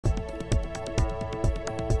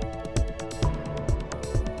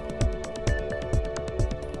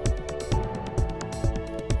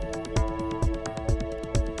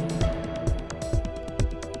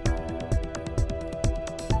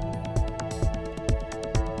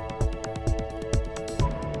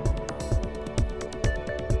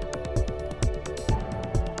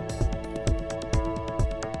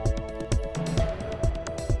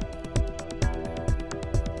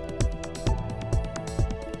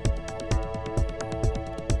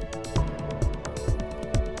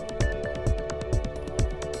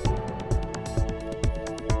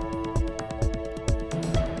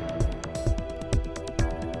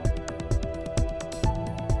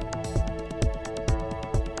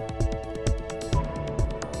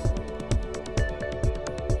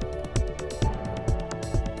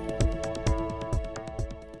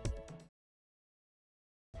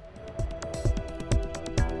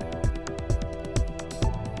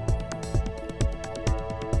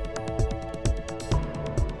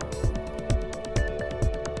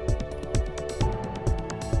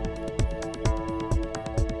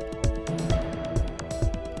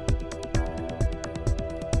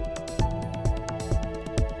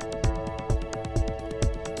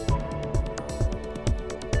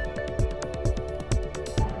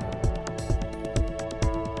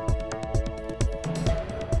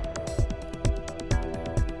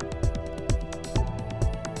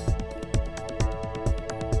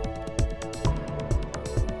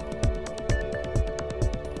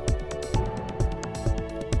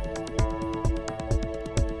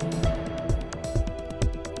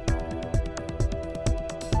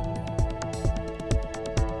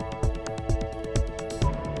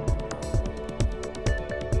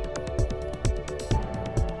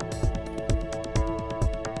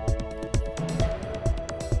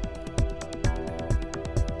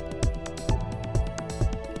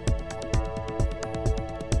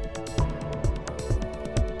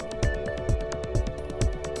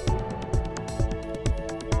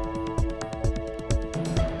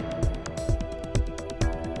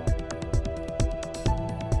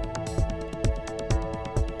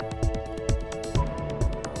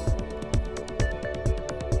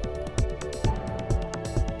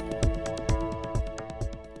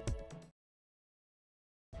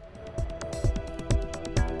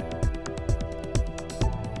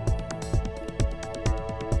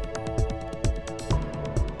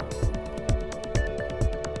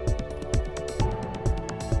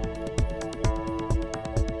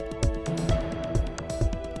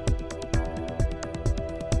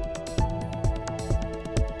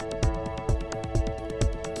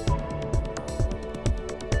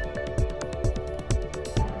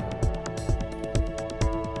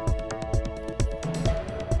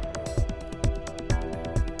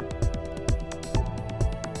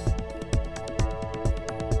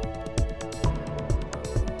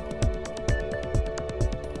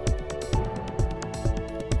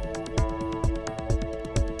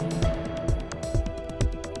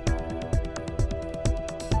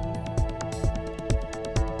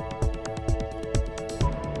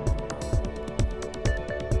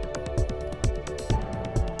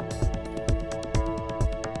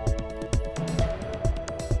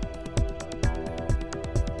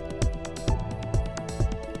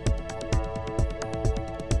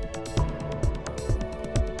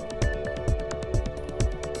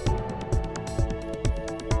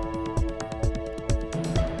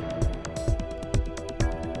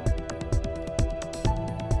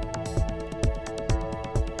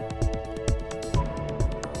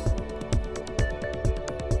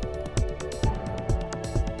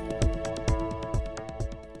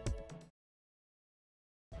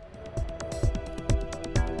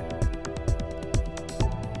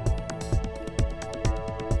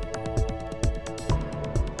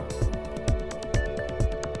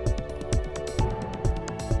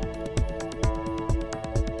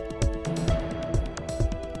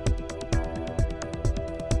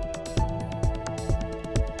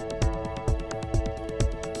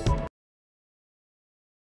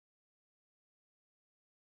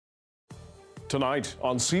Tonight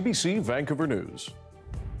on CBC Vancouver News.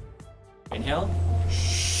 Inhale.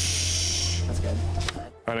 That's good.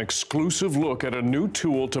 An exclusive look at a new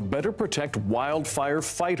tool to better protect wildfire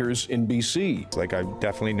fighters in BC. Like I've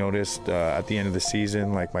definitely noticed at the end of the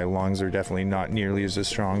season, like my lungs are definitely not nearly as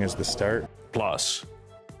strong as the start. Plus,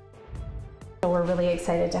 we're really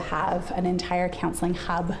excited to have an entire counseling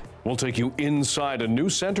hub. We'll take you inside a new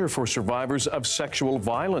center for survivors of sexual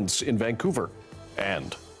violence in Vancouver.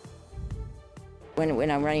 And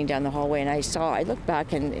when I'm running down the hallway and I looked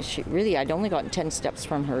back and I'd only gotten 10 steps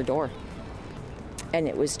from her door. And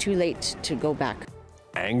it was too late to go back.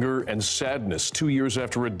 Anger and sadness 2 years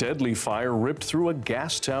after a deadly fire ripped through a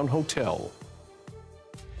Gastown hotel.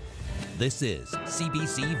 This is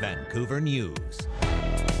CBC Vancouver News.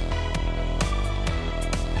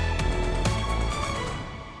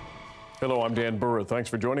 Hello, I'm Dan Burritt.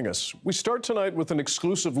 Thanks for joining us. We start tonight with an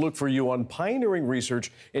exclusive look for you on pioneering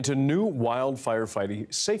research into new wildfire fighting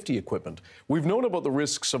safety equipment. We've known about the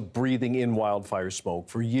risks of breathing in wildfire smoke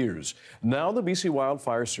for years. Now the BC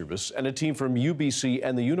Wildfire Service and a team from UBC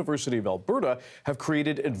and the University of Alberta have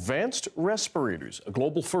created advanced respirators, a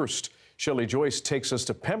global first. Shelley Joyce takes us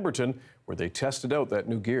to Pemberton, where they tested out that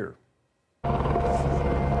new gear.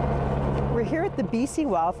 We're here at the BC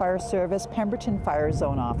Wildfire Service Pemberton Fire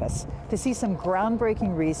Zone office to see some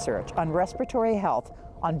groundbreaking research on respiratory health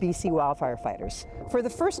on BC wildfire fighters. For the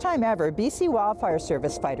first time ever, BC Wildfire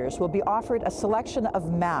Service fighters will be offered a selection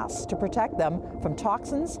of masks to protect them from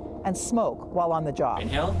toxins and smoke while on the job.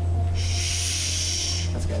 Inhale.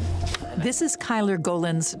 That's good. This is Kyler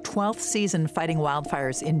Golin's 12th season fighting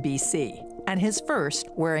wildfires in BC, and his first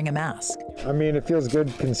wearing a mask. I mean, it feels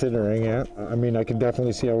good considering it. I mean, I can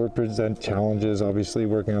definitely see how it would present challenges, obviously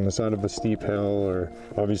working on the side of a steep hill or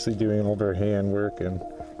obviously doing overhand work and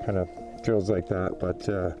kind of drills like that. But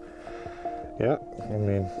yeah, I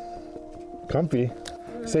mean, comfy.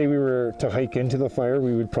 Say we were to hike into the fire,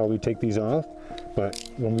 we would probably take these off. But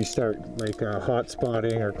when we start like hot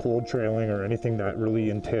spotting or cold trailing or anything that really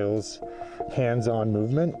entails hands-on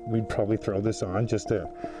movement, we'd probably throw this on just to,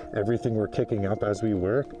 everything we're kicking up as we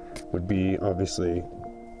work would be obviously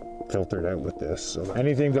filtered out with this. So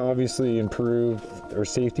anything to obviously improve our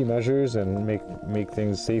safety measures and make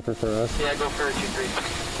things safer for us. Yeah, go for it, 2,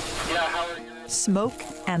 3. Yeah, how are you? Smoke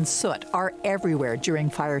and soot are everywhere during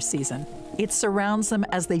fire season. It surrounds them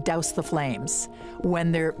as they douse the flames,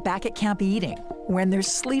 when they're back at camp eating, when they're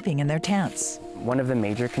sleeping in their tents. One of the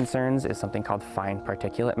major concerns is something called fine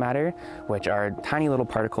particulate matter, which are tiny little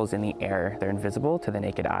particles in the air. They're invisible to the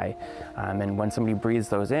naked eye. And when somebody breathes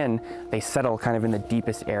those in, they settle kind of in the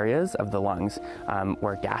deepest areas of the lungs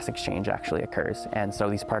where gas exchange actually occurs. And so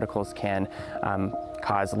these particles can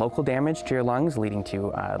cause local damage to your lungs, leading to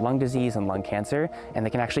lung disease and lung cancer. And they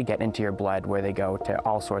can actually get into your blood where they go to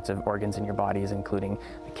all sorts of organs in your bodies, including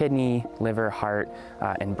the kidney, liver, heart,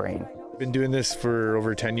 and brain. Been doing this for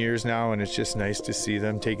over 10 years now, and it's just nice to see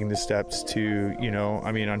them taking the steps to,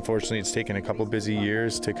 I mean, unfortunately it's taken a couple busy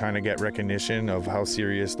years to kind of get recognition of how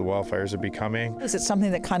serious the wildfires are becoming. Is it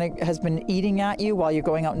something that kind of has been eating at you while you're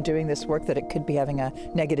going out and doing this work, that it could be having a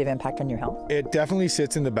negative impact on your health? It definitely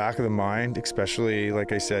sits in the back of the mind, especially,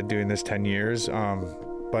 like I said, doing this 10 years.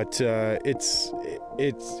 But it's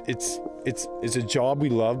a job we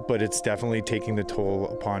love, but it's definitely taking the toll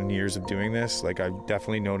upon years of doing this. Like I've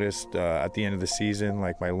definitely noticed at the end of the season,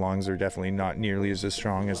 like my lungs are definitely not nearly as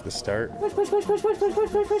strong as the start. Push, push, push, push, push, push, push,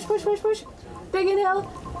 push, push, push, push, push. Big inhale.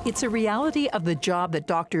 It's a reality of the job that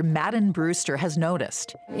Dr. Madden Brewster has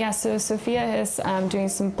noticed. Yeah, so Sophia is doing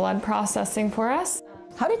some blood processing for us.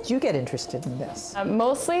 How did you get interested in this?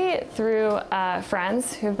 Mostly through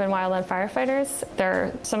friends who've been wildland firefighters.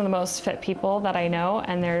 They're some of the most fit people that I know,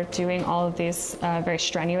 and they're doing all of these very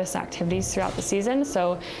strenuous activities throughout the season.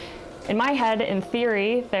 So in my head, in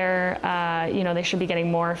theory, they're, they should be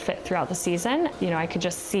getting more fit throughout the season. I could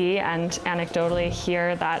just see and anecdotally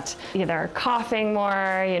hear that they're coughing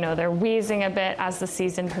more, they're wheezing a bit as the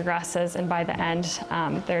season progresses, and by the end,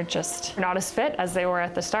 they're just not as fit as they were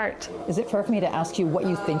at the start. Is it fair for me to ask you what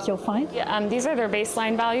you think you'll find? Yeah, these are their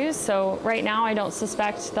baseline values, so right now I don't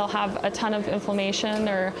suspect they'll have a ton of inflammation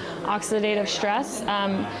or oxidative stress,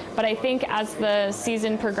 but I think as the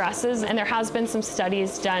season progresses, and there has been some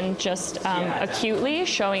studies done just acutely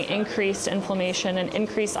showing increased inflammation and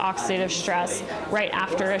increased oxidative stress right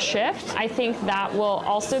after a shift. I think that will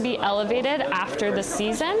also be elevated after the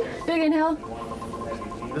season. Big inhale.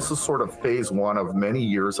 This is sort of phase one of many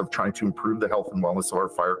years of trying to improve the health and wellness of our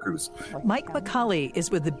fire crews. Mike McCulley is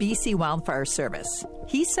with the BC Wildfire Service.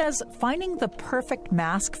 He says finding the perfect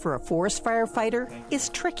mask for a forest firefighter is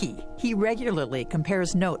tricky. He regularly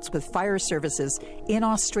compares notes with fire services in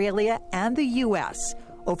Australia and the U.S.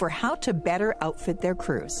 over how to better outfit their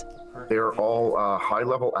crews. They're all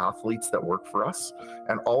high-level athletes that work for us,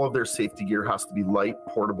 and all of their safety gear has to be light,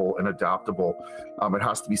 portable, and adaptable. It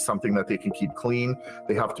has to be something that they can keep clean.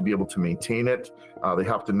 They have to be able to maintain it. They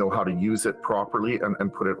have to know how to use it properly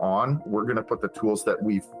and put it on. We're going to put the tools that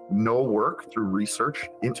we know work through research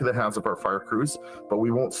into the hands of our fire crews, but we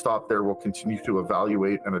won't stop there. We'll continue to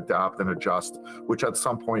evaluate and adapt and adjust, which at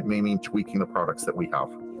some point may mean tweaking the products that we have.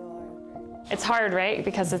 It's hard, right?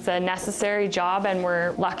 Because it's a necessary job, and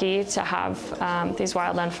we're lucky to have these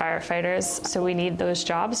wildland firefighters. So we need those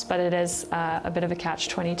jobs, but it is a bit of a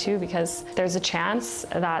catch-22 because there's a chance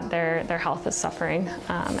that their health is suffering,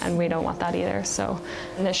 and we don't want that either. So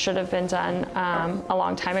this should have been done a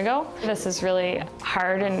long time ago. This is really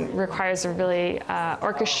hard and requires a really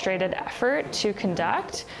orchestrated effort to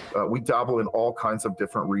conduct. We dabble in all kinds of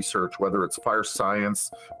different research, whether it's fire science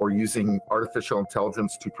or using artificial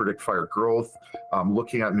intelligence to predict fire growth,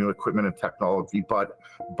 looking at new equipment and technology, but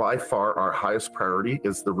by far our highest priority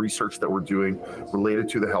is the research that we're doing related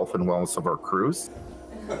to the health and wellness of our crews.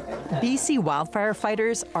 BC wildfire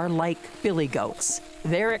fighters are like billy goats.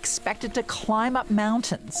 They're expected to climb up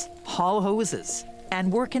mountains, haul hoses,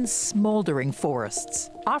 and work in smoldering forests.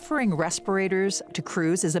 Offering respirators to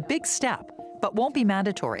crews is a big step, but won't be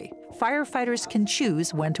mandatory. Firefighters can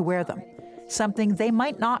choose when to wear them, something they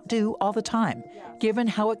might not do all the time, given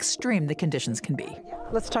how extreme the conditions can be.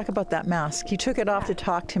 Let's talk about that mask. You took it off to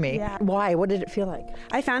talk to me. Yeah. Why? What did it feel like?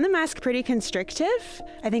 I found the mask pretty constrictive.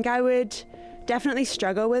 I think I would definitely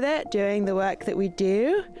struggle with it doing the work that we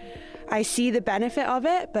do. I see the benefit of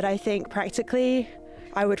it, but I think practically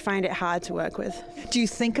I would find it hard to work with. Do you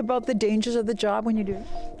think about the dangers of the job when you do it?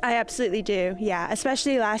 I absolutely do, yeah.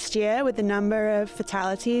 Especially last year with the number of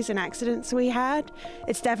fatalities and accidents we had.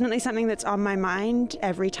 It's definitely something that's on my mind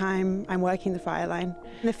every time I'm working the fire line.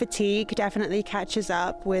 The fatigue definitely catches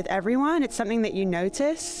up with everyone. It's something that you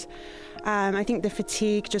notice. I think the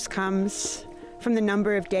fatigue just comes from the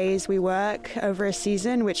number of days we work over a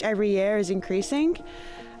season, which every year is increasing.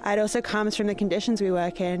 It also comes from the conditions we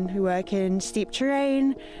work in. We work in steep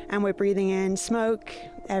terrain, and we're breathing in smoke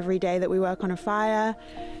every day that we work on a fire.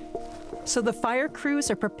 So the fire crews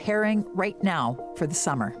are preparing right now for the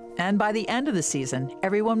summer. And by the end of the season,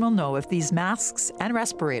 everyone will know if these masks and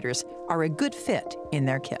respirators are a good fit in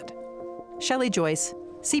their kit. Shelley Joyce,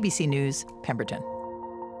 CBC News, Pemberton.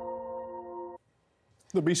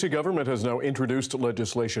 The BC government has now introduced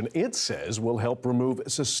legislation it says will help remove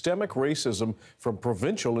systemic racism from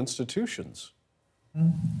provincial institutions.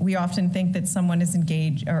 We often think that someone is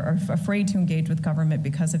engaged or afraid to engage with government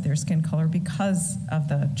because of their skin color, because of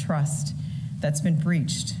the trust that's been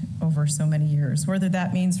breached over so many years. Whether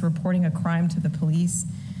that means reporting a crime to the police,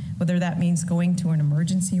 whether that means going to an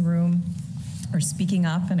emergency room or speaking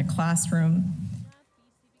up in a classroom.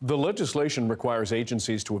 The legislation requires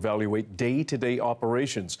agencies to evaluate day-to-day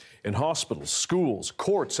operations in hospitals, schools,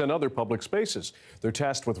 courts, and other public spaces. They're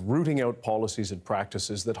tasked with rooting out policies and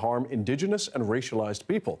practices that harm Indigenous and racialized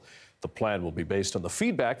people. The plan will be based on the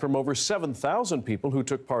feedback from over 7,000 people who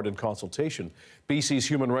took part in consultation. BC's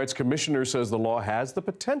Human Rights Commissioner says the law has the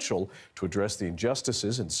potential to address the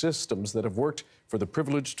injustices in systems that have worked for the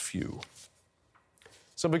privileged few.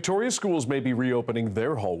 Some Victoria schools may be reopening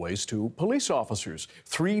their hallways to police officers.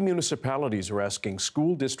 3 municipalities are asking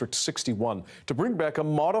School District 61 to bring back a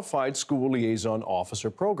modified school liaison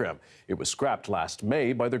officer program. It was scrapped last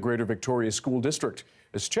May by the Greater Victoria School District.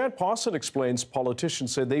 As Chad Pawson explains,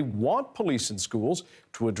 politicians say they want police in schools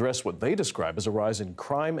to address what they describe as a rise in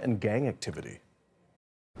crime and gang activity.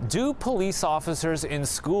 Do police officers in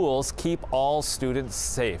schools keep all students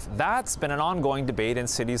safe? That's been an ongoing debate in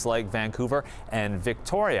cities like Vancouver and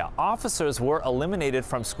Victoria. Officers were eliminated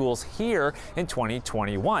from schools here in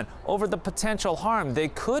 2021 over the potential harm they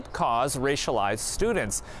could cause racialized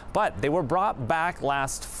students. But they were brought back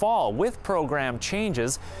last fall with program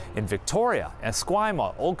changes. In Victoria,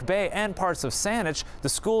 Esquimalt, Oak Bay, and parts of Saanich, the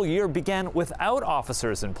school year began without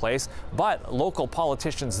officers in place, but local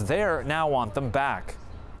politicians there now want them back.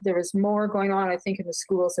 There is more going on, I think, in the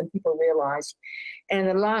schools than people realized. And in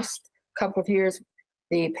the last couple of years,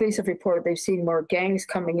 the police have reported they've seen more gangs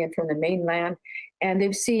coming in from the mainland, and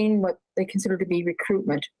they've seen what they consider to be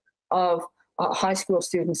recruitment of high school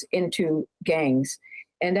students into gangs.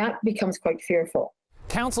 And that becomes quite fearful.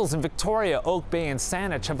 Councils in Victoria, Oak Bay and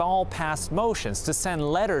Saanich have all passed motions to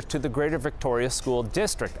send letters to the Greater Victoria School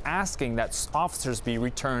District asking that officers be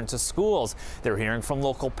returned to schools. They're hearing from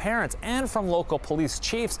local parents and from local police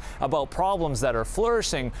chiefs about problems that are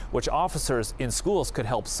flourishing, which officers in schools could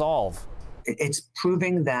help solve. It's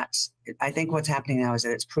proving that, I think what's happening now is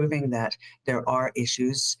that it's proving that there are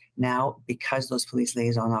issues now because those police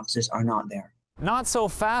liaison officers are not there. Not so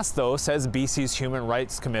fast, though, says BC's Human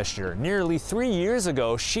Rights Commissioner. Nearly 3 years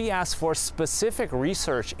ago, she asked for specific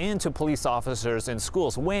research into police officers in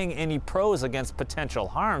schools, weighing any pros against potential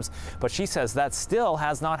harms, but she says that still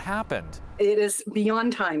has not happened. It is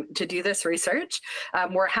beyond time to do this research.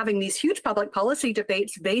 We're having these huge public policy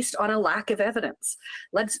debates based on a lack of evidence.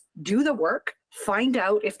 Let's do the work, find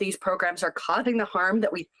out if these programs are causing the harm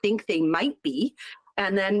that we think they might be,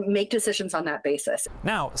 and then make decisions on that basis.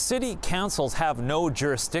 Now, city councils have no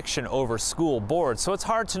jurisdiction over school boards, so it's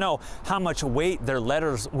hard to know how much weight their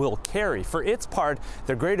letters will carry. For its part,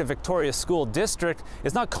 the Greater Victoria School District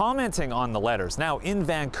is not commenting on the letters. Now, in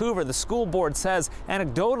Vancouver, the school board says,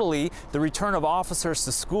 anecdotally, the return of officers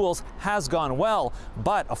to schools has gone well,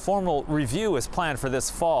 but a formal review is planned for this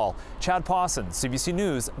fall. Chad Pawson, CBC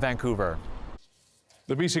News, Vancouver.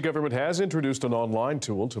 The BC government has introduced an online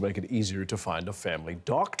tool to make it easier to find a family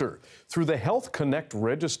doctor. Through the Health Connect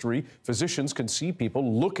registry, physicians can see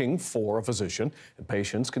people looking for a physician, and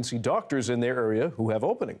patients can see doctors in their area who have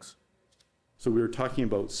openings. So we were talking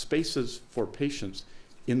about spaces for patients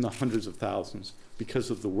in the hundreds of thousands because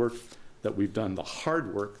of the work that we've done, the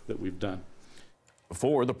hard work that we've done.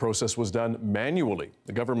 Before, the process was done manually.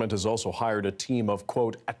 The government has also hired a team of,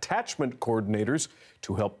 quote, attachment coordinators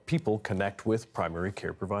to help people connect with primary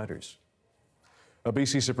care providers. A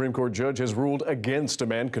BC Supreme Court judge has ruled against a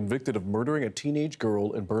man convicted of murdering a teenage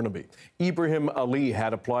girl in Burnaby. Ibrahim Ali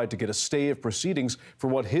had applied to get a stay of proceedings for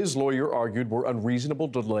what his lawyer argued were unreasonable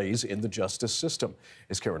delays in the justice system.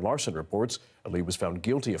 As Karen Larson reports, Ali was found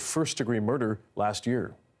guilty of first-degree murder last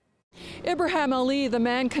year. Ibrahim Ali, the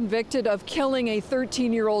man convicted of killing a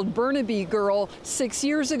 13-year-old Burnaby girl 6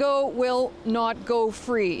 years ago, will not go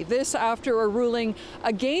free. This after a ruling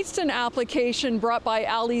against an application brought by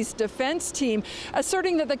Ali's defense team,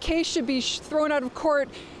 asserting that the case should be thrown out of court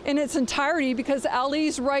in its entirety because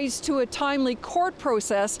Ali's rights to a timely court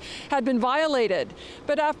process had been violated.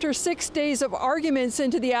 But after 6 days of arguments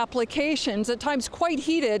into the applications, at times quite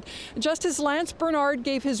heated, Justice Lance Bernard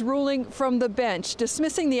gave his ruling from the bench,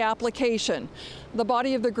 dismissing the application. The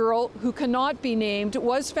body of the girl, who cannot be named,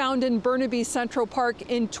 was found in Burnaby Central Park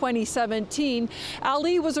in 2017.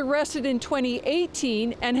 Ali was arrested in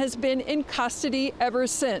 2018 and has been in custody ever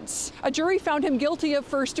since. A jury found him guilty of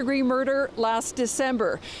first-degree murder last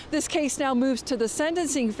December. This case now moves to the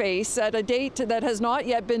sentencing phase at a date that has not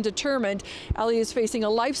yet been determined. Ali is facing a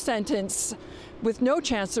life sentence with no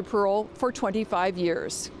chance of parole for 25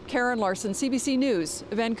 years. Karen Larson, CBC News,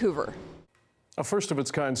 Vancouver. A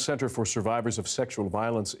first-of-its-kind Centre for Survivors of Sexual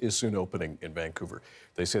Violence is soon opening in Vancouver.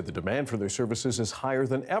 They said the demand for their services is higher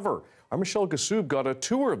than ever. Our Michelle Gassoub got a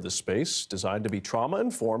tour of the space designed to be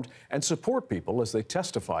trauma-informed and support people as they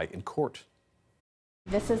testify in court.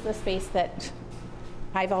 This is the space that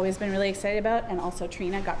I've always been really excited about, and also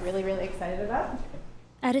Trina got really, really excited about.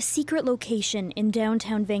 At a secret location in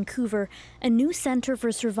downtown Vancouver, a new Centre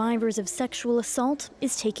for Survivors of Sexual Assault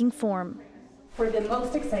is taking form. For the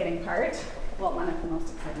most exciting part, well, one of the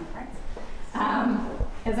most exciting parts.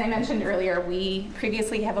 As I mentioned earlier, we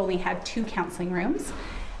previously have only had 2 counseling rooms,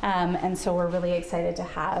 and so we're really excited to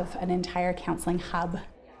have an entire counseling hub.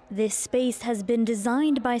 This space has been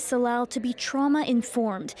designed by Salal to be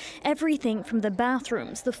trauma-informed. Everything from the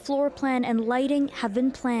bathrooms, the floor plan, and lighting have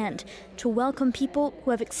been planned to welcome people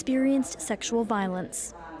who have experienced sexual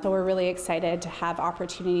violence. So we're really excited to have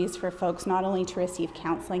opportunities for folks not only to receive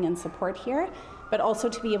counseling and support here, but also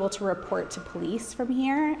to be able to report to police from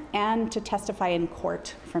here and to testify in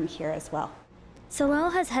court from here as well. Salal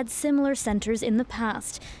has had similar centers in the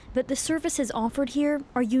past, but the services offered here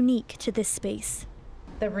are unique to this space.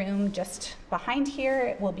 The room just behind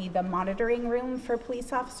here will be the monitoring room for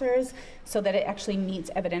police officers so that it actually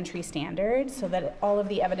meets evidentiary standards, so that all of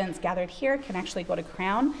the evidence gathered here can actually go to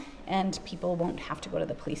Crown and people won't have to go to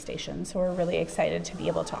the police station. So we're really excited to be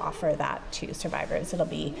able to offer that to survivors. It'll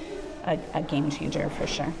be a game changer for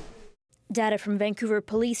sure. Data from Vancouver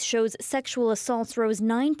Police shows sexual assaults rose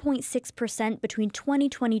 9.6% between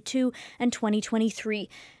 2022 and 2023.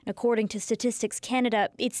 According to Statistics Canada,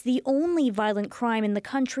 it's the only violent crime in the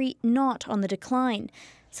country not on the decline.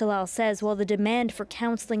 Salal says while the demand for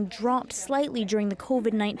counseling dropped slightly during the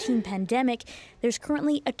COVID-19 pandemic, there's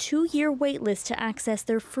currently a 2-year wait list to access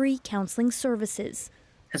their free counseling services.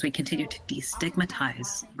 as we continue to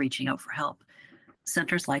destigmatize reaching out for help,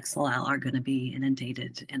 centers like Salal are going to be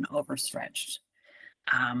inundated and overstretched.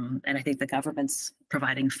 And I think the government's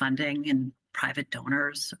providing funding and private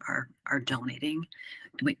donors are donating.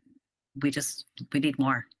 We need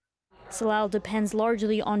more. Salal depends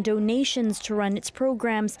largely on donations to run its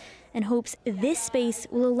programs and hopes this space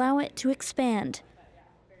will allow it to expand.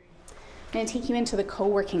 I'm going to take you into the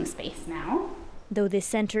co-working space now. Though this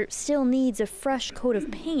center still needs a fresh coat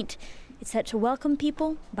of paint, it's set to welcome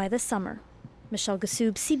people by the summer. Michelle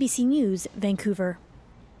Gassoub, CBC News, Vancouver.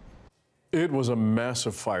 It was a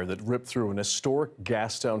massive fire that ripped through an historic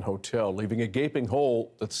Gastown hotel, leaving a gaping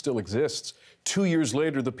hole that still exists. 2 years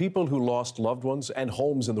later, the people who lost loved ones and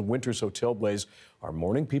homes in the Winters Hotel blaze are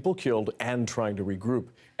mourning people killed and trying to regroup.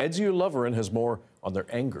 Edzia Loverin has more on their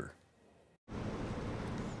anger.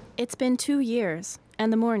 It's been 2 years,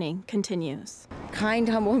 and the mourning continues. Kind,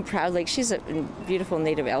 humble, and proud. Like, she's a beautiful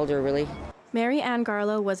Native elder, really. Mary Ann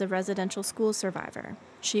Garlow was a residential school survivor.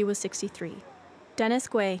 She was 63. Dennis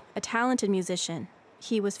Guay, a talented musician,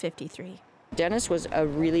 he was 53. Dennis was a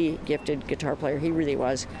really gifted guitar player. He really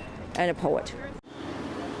was, and a poet.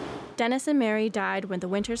 Dennis and Mary died when the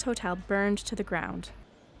Winters Hotel burned to the ground.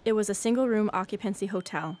 It was a single-room occupancy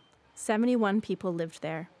hotel. 71 people lived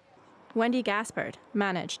there. Wendy Gaspard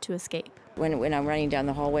managed to escape. When I'm running down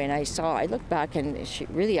the hallway and I looked back and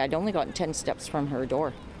I'd only gotten 10 steps from her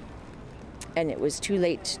door. And it was too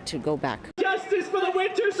late to go back. Justice for the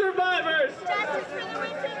Winter survivors! Justice for the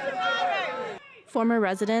Winter survivors! Former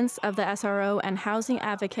residents of the SRO and housing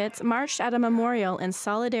advocates marched at a memorial in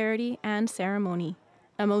solidarity and ceremony.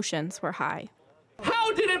 Emotions were high.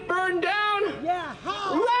 How did it burn down? Yeah,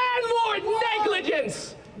 how? Landlord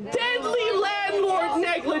negligence! Deadly landlord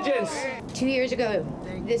negligence! 2 years ago,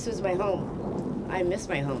 this was my home. I miss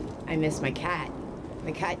my home. I miss my cat.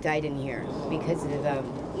 My cat died in here because of the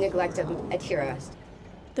neglect of Atira.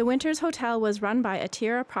 The Winters Hotel was run by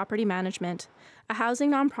Atira Property Management, a housing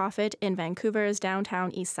nonprofit in Vancouver's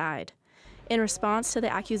downtown east side. In response to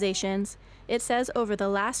the accusations, it says over the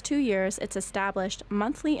last 2 years it's established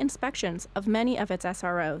monthly inspections of many of its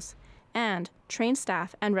SROs and trained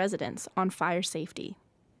staff and residents on fire safety.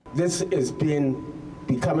 This has been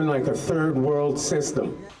becoming like a third world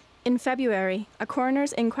system. In February, a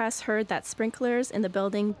coroner's inquest heard that sprinklers in the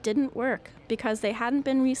building didn't work because they hadn't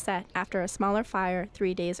been reset after a smaller fire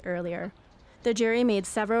 3 days earlier. The jury made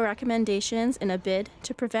several recommendations in a bid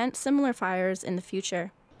to prevent similar fires in the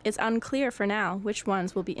future. It's unclear for now which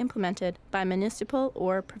ones will be implemented by municipal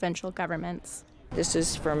or provincial governments. This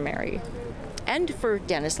is for Mary and for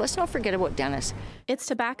Dennis. Let's not forget about Dennis. It's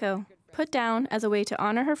tobacco, put down as a way to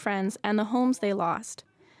honor her friends and the homes they lost.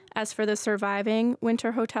 As for the surviving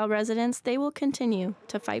Winter Hotel residents, they will continue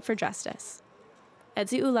to fight for justice.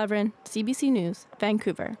 Edzia Loverin, CBC News,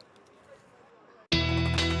 Vancouver.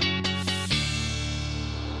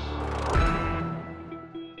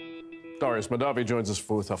 Darius Madavi joins us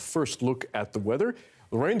with a first look at the weather.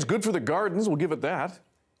 The rain's good for the gardens, we'll give it that.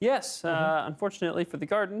 Yes, unfortunately for the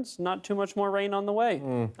gardens, not too much more rain on the way.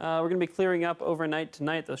 We're going to be clearing up overnight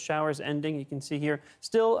tonight, those showers ending. You can see here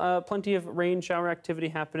still plenty of rain shower activity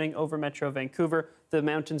happening over Metro Vancouver. The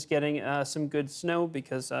mountains getting some good snow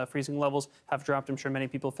because freezing levels have dropped. I'm sure many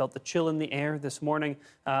people felt the chill in the air this morning.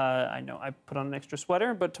 I know I put on an extra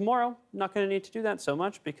sweater, but tomorrow, not going to need to do that so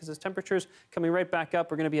much because as temperatures coming right back up,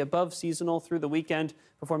 we're going to be above seasonal through the weekend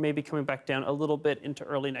before maybe coming back down a little bit into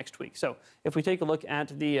early next week. So if we take a look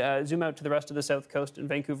at the zoom out to the rest of the South Coast and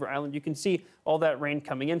Vancouver Island, you can see all that rain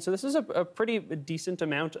coming in. So this is a pretty decent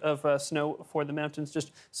amount of snow for the mountains.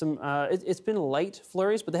 Just some, it's been light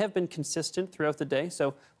flurries, but they have been consistent throughout the day.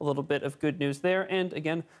 So a little bit of good news there. And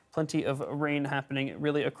again, plenty of rain happening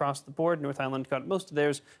really across the board. North Island got most of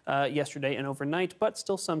theirs yesterday and overnight, but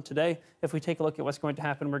still some today. If we take a look at what's going to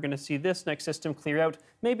happen, we're going to see this next system clear out.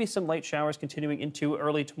 Maybe some light showers continuing into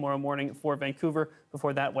early tomorrow morning for Vancouver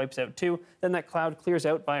before that wipes out too. Then that cloud clears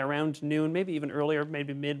out by around noon, maybe even earlier,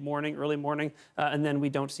 maybe mid-morning, early morning. And then we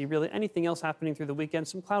don't see really anything else happening through the weekend.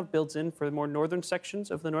 Some cloud builds in for the more northern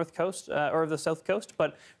sections of the North Coast or of the South Coast,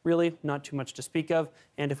 but really not too much to speak of.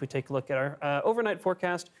 And if we take a look at our overnight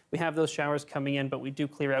forecast, we have those showers coming in, but we do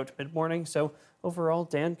clear out mid-morning. So overall,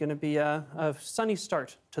 Dan, going to be a sunny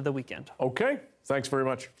start to the weekend. Okay, thanks very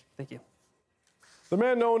much. Thank you. The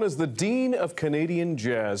man known as the Dean of Canadian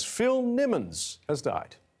Jazz, Phil Nimmons, has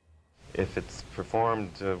died. If it's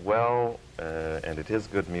performed well and it is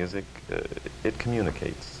good music, it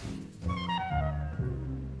communicates.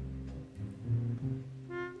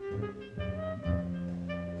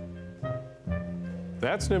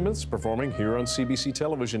 That's Nimitz performing here on CBC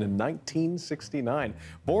television in 1969.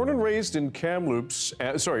 Born in Kamloops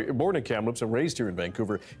and raised here in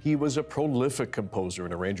Vancouver, he was a prolific composer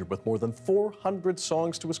and arranger with more than 400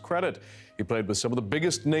 songs to his credit. He played with some of the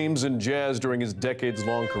biggest names in jazz during his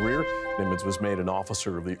decades-long career. Nimitz was made an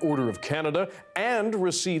Officer of the Order of Canada and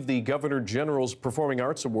received the Governor-General's Performing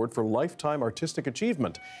Arts Award for Lifetime Artistic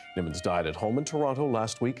Achievement. Nimitz died at home in Toronto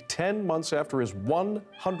last week, 10 months after his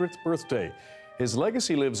 100th birthday. His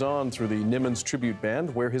legacy lives on through the Nimitz Tribute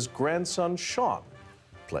Band, where his grandson Sean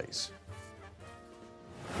plays.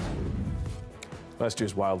 Last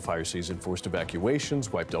year's wildfire season forced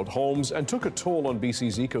evacuations, wiped out homes, and took a toll on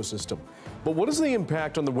BC's ecosystem. But what is the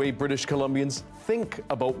impact on the way British Columbians think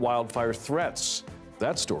about wildfire threats?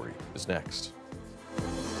 That story is next.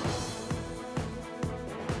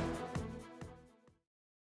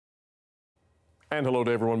 And hello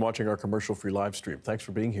to everyone watching our commercial-free live stream. Thanks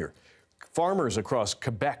for being here. Farmers across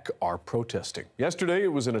Quebec are protesting. Yesterday, it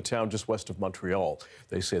was in a town just west of Montreal.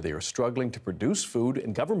 They say they are struggling to produce food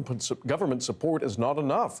and government support is not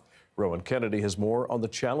enough. Rowan Kennedy has more on the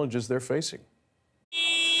challenges they're facing.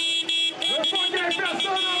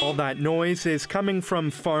 All that noise is coming from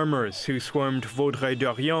farmers who swarmed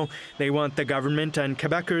Vaudreuil-Dorion. They want the government and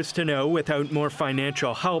Quebecers to know without more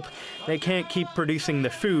financial help, they can't keep producing the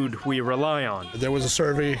food we rely on. There was a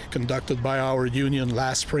survey conducted by our union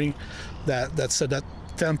last spring that said that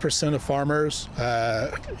 10% of farmers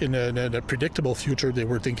in a predictable future, they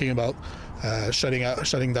were thinking about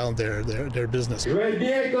shutting down their business.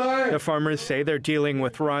 The farmers say they're dealing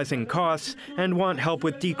with rising costs and want help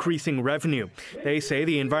with decreasing revenue. They say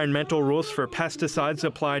the environmental rules for pesticides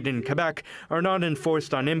applied in Quebec are not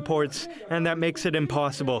enforced on imports, and that makes it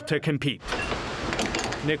impossible to compete.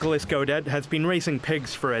 Nicholas Godet has been raising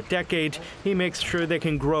pigs for a decade. He makes sure they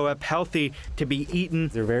can grow up healthy to be eaten.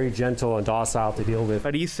 They're very gentle and docile to deal with.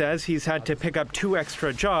 But he says he's had to pick up 2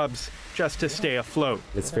 extra jobs just to stay afloat.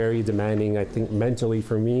 It's very demanding, I think, mentally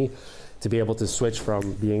for me to be able to switch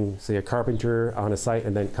from being, say, a carpenter on a site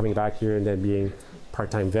and then coming back here and then being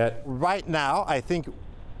part-time vet. Right now, I think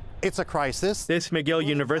it's a crisis. This McGill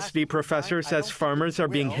University professor says farmers are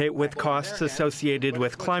being hit with costs associated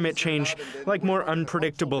with climate change, like more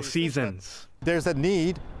unpredictable seasons. There's a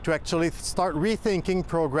need to actually start rethinking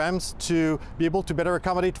programs to be able to better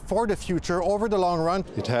accommodate for the future over the long run.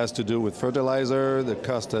 It has to do with fertilizer, the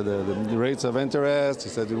cost of the rates of interest,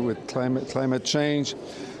 it has to do with climate change.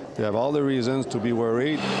 They have all the reasons to be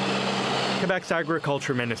worried. Quebec's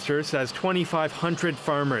agriculture minister says 2,500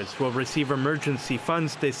 farmers will receive emergency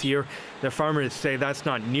funds this year. The farmers say that's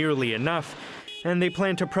not nearly enough, and they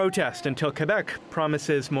plan to protest until Quebec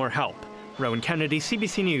promises more help. Rowan Kennedy,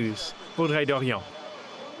 CBC News, Vaudreuil-Dorion.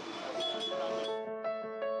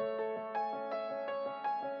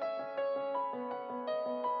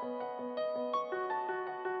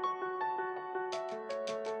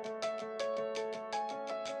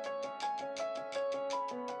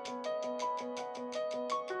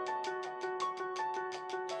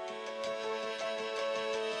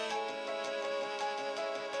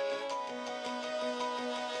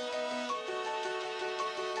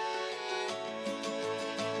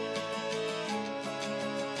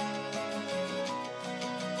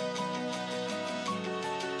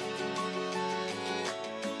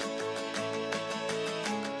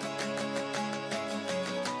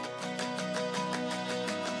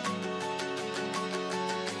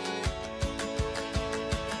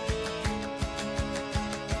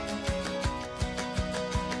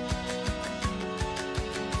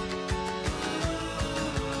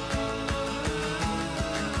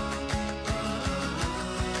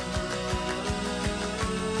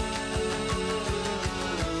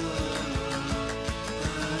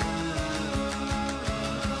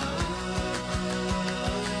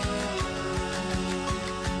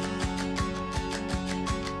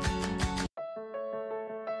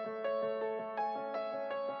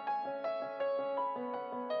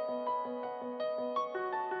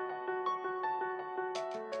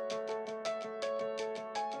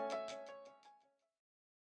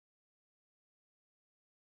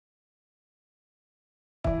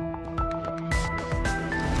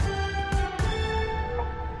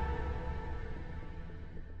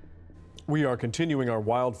 We are continuing our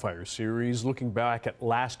wildfire series, looking back at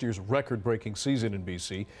last year's record-breaking season in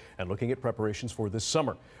BC and looking at preparations for this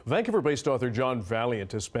summer. Vancouver-based author John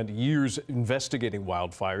Valiant has spent years investigating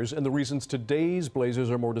wildfires and the reasons today's blazes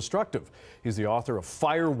are more destructive. He's the author of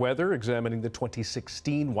Fire Weather, examining the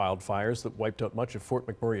 2016 wildfires that wiped out much of Fort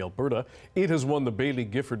McMurray, Alberta. It has won the Bailey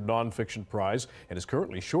Gifford Nonfiction Prize and is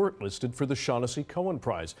currently shortlisted for the Shaughnessy Cohen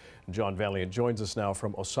Prize. John Valiant joins us now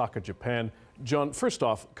from Osaka, Japan. John, first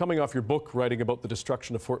off, coming off your book writing about the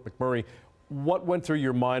destruction of Fort McMurray, what went through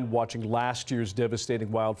your mind watching last year's devastating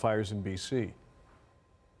wildfires in BC?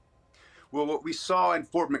 Well, what we saw in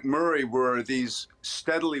Fort McMurray were these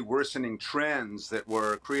steadily worsening trends that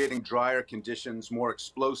were creating drier conditions, more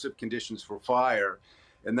explosive conditions for fire.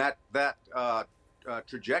 And that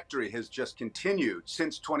trajectory has just continued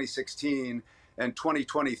since 2016, and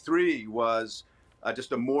 2023 was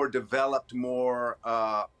just a more developed, more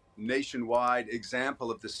nationwide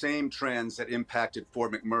example of the same trends that impacted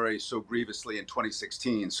Fort McMurray so grievously in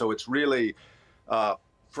 2016. So it's really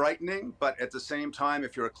frightening, but at the same time,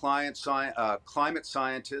 if you're a climate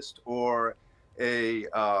scientist or an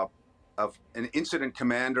incident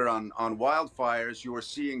commander on wildfires, you are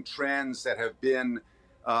seeing trends that have been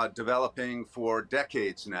developing for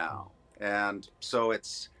decades now. And so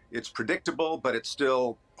it's predictable, but it's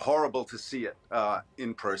still horrible to see it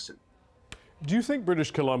in person. Do you think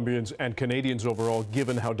British Columbians and Canadians overall,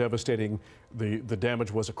 given how devastating the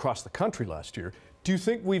damage was across the country last year, do you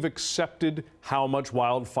think we've accepted how much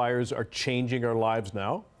wildfires are changing our lives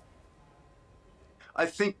now? I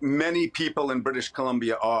think many people in British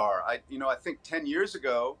Columbia are. I think 10 years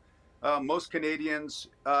ago, most Canadians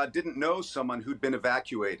didn't know someone who'd been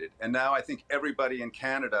evacuated. And now I think everybody in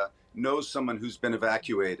Canada knows someone who's been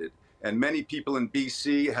evacuated. And many people in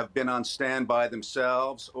BC have been on standby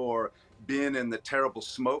themselves or been in the terrible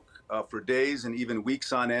smoke for days and even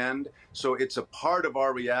weeks on end. So it's a part of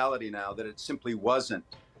our reality now that it simply wasn't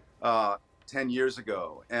 10 years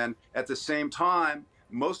ago. And at the same time,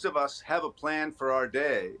 most of us have a plan for our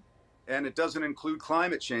day, and it doesn't include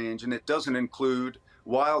climate change, and it doesn't include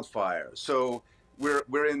wildfire. So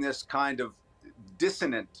we're in this kind of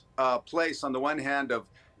dissonant place on the one hand of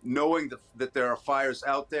knowing that there are fires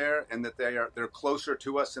out there and that they're closer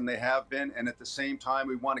to us than they have been, and at the same time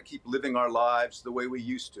we want to keep living our lives the way we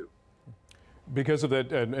used to. Because of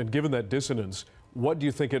that, and given that dissonance, what do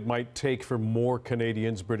you think it might take for more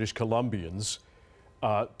Canadians, British Columbians,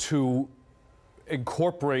 to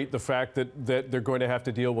incorporate the fact that they're going to have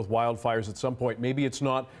to deal with wildfires at some point? Maybe it's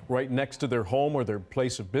not right next to their home or their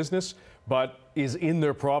place of business, but is in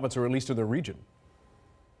their province or at least in their region.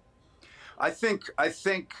 I think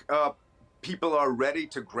people are ready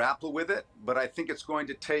to grapple with it, but I think it's going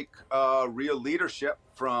to take real leadership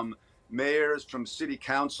from mayors, from city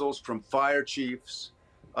councils, from fire chiefs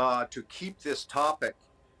to keep this topic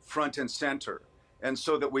front and center, and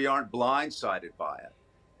so that we aren't blindsided by it.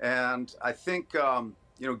 And I think,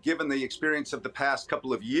 given the experience of the past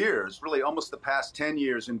couple of years, really almost the past 10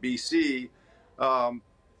 years in BC,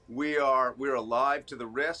 we're alive to the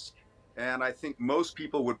risk. And I think most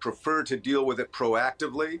people would prefer to deal with it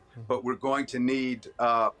proactively, but we're going to need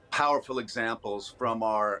powerful examples from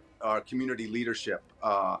our community leadership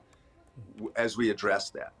as we address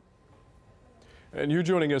that. And you're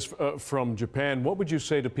joining us from Japan. What would you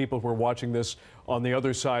say to people who are watching this on the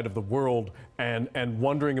other side of the world and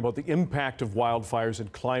wondering about the impact of wildfires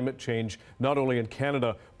and climate change, not only in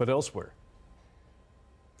Canada, but elsewhere?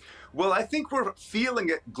 Well, I think we're feeling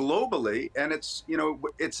it globally, and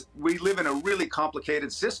we live in a really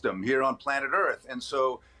complicated system here on planet Earth. And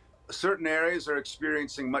so certain areas are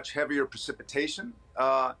experiencing much heavier precipitation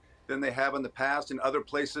than they have in the past, and other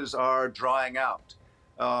places are drying out.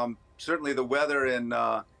 Certainly the weather in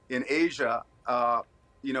Asia, a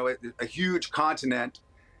huge continent,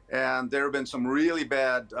 and there have been some really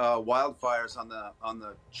bad wildfires on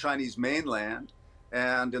the Chinese mainland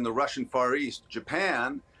and in the Russian Far East.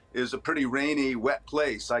 Japan is a pretty rainy, wet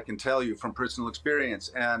place, I can tell you from personal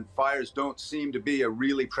experience, and fires don't seem to be a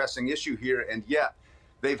really pressing issue here, and yet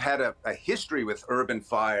they've had a history with urban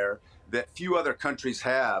fire that few other countries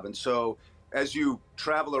have. And so as you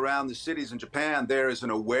travel around the cities in Japan, there is an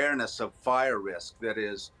awareness of fire risk that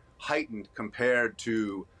is heightened compared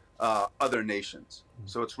to other nations.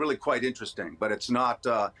 So it's really quite interesting, but it's not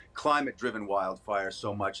climate-driven wildfire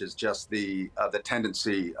so much as just the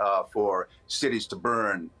tendency for cities to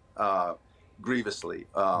burn grievously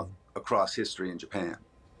across history in Japan.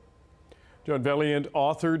 John Valiant,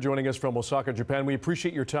 author, joining us from Osaka, Japan. We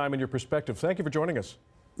appreciate your time and your perspective. Thank you for joining us.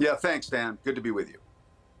 Yeah, thanks, Dan. Good to be with you.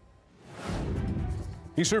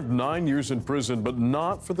 He served 9 years in prison, but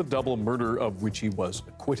not for the double murder of which he was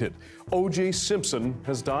acquitted. O.J. Simpson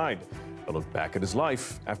has died. A look back at his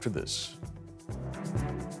life after this.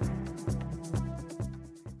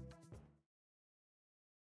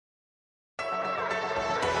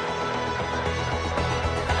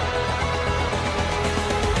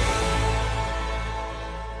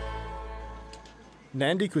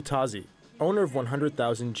 Nandi Kutazi, owner of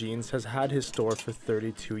 100,000 Jeans, has had his store for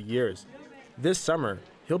 32 years. This summer,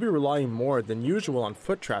 he'll be relying more than usual on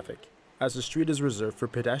foot traffic as the street is reserved for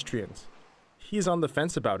pedestrians. He's on the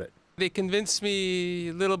fence about it. They convinced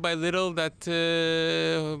me little by little that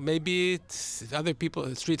maybe other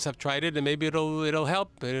people, streets have tried it, and maybe it'll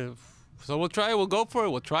help. So we'll try it, we'll go for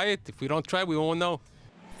it, we'll try it. If we don't try, we won't know.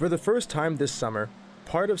 For the first time this summer,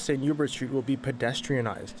 part of St. Hubert Street will be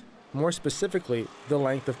pedestrianized. More specifically, the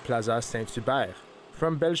length of Plaza Saint-Hubert,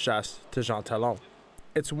 from Bellechasse to Jean Talon.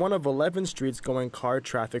 It's one of 11 streets going car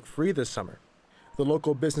traffic free this summer. The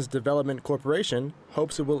local Business Development Corporation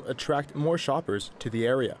hopes it will attract more shoppers to the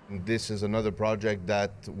area. This is another project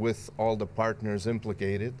that, with all the partners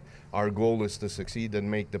implicated, our goal is to succeed and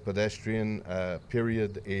make the pedestrian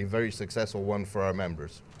period a very successful one for our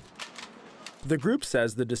members. The group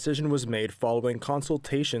says the decision was made following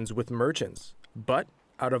consultations with merchants, but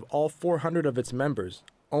out of all 400 of its members,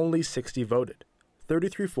 only 60 voted.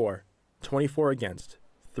 33 for, 24 against,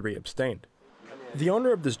 3 abstained. The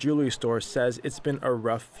owner of this jewelry store says it's been a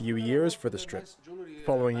rough few years for the strip,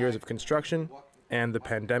 following years of construction and the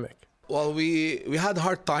pandemic. Well, we had a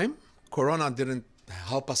hard time. Corona didn't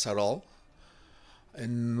help us at all.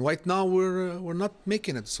 And right now we're not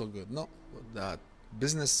making it so good. No, that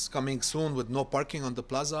business coming soon with no parking on the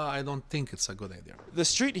plaza, I don't think it's a good idea. The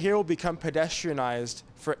street here will become pedestrianized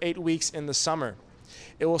for 8 weeks in the summer.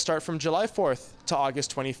 It will start from July 4th to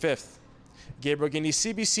August 25th. Gabriel Guinea,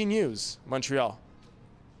 CBC News, Montreal.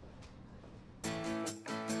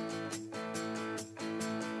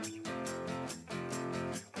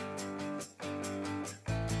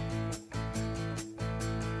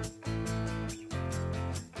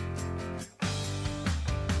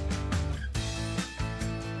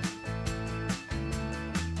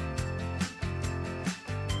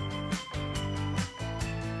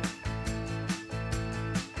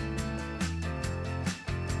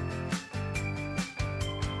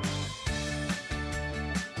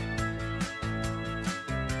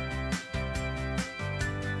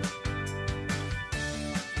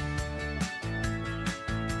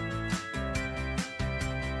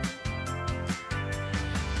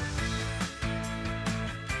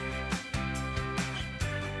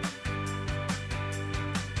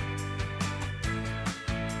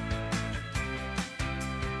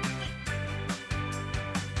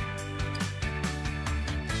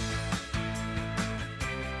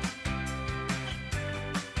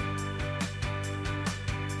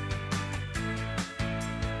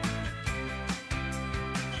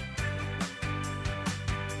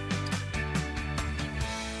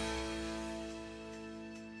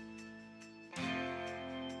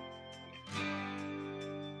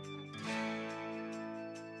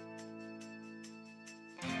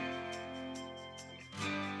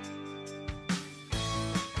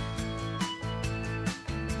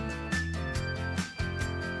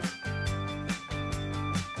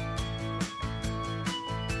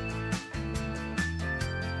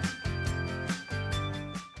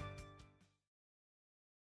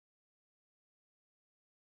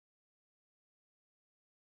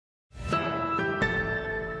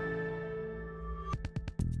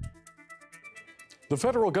 The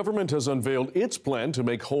federal government has unveiled its plan to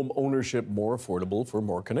make home ownership more affordable for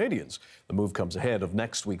more Canadians. The move comes ahead of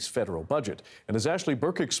next week's federal budget. And as Ashley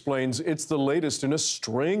Burke explains, it's the latest in a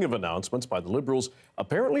string of announcements by the Liberals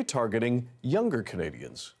apparently targeting younger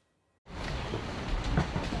Canadians.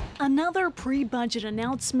 Another pre-budget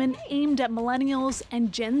announcement aimed at millennials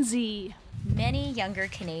and Gen Z. Many younger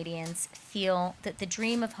Canadians feel that the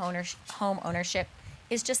dream of home ownership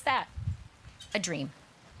is just that, a dream.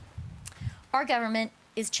 Our government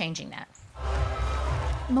is changing that.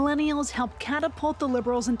 Millennials helped catapult the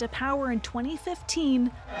Liberals into power in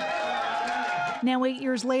 2015. Now, 8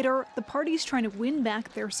 years later, the party's trying to win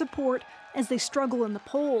back their support as they struggle in the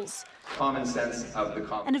polls. Common sense of the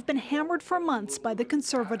common. And have been hammered for months by the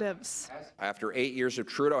Conservatives. After 8 years of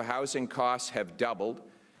Trudeau, housing costs have doubled.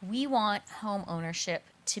 We want home ownership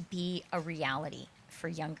to be a reality for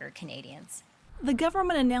younger Canadians. The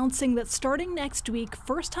government announcing that starting next week,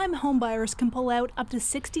 first-time homebuyers can pull out up to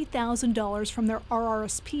 $60,000 from their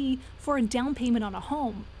RRSP for a down payment on a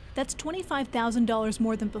home. That's $25,000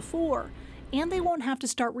 more than before, and they won't have to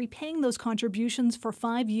start repaying those contributions for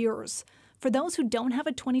 5 years. For those who don't have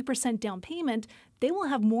a 20% down payment, they will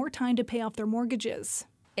have more time to pay off their mortgages.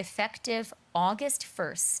 Effective August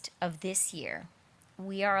 1st of this year,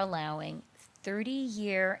 we are allowing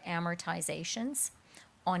 30-year amortizations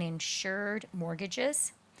on insured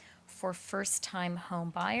mortgages for first-time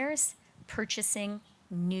home buyers purchasing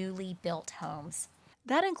newly built homes.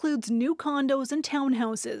 That includes new condos and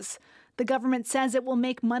townhouses. The government says it will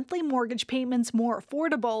make monthly mortgage payments more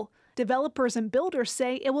affordable. Developers and builders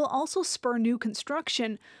say it will also spur new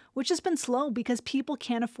construction, which has been slow because people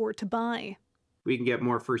can't afford to buy. We can get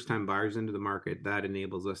more first-time buyers into the market. That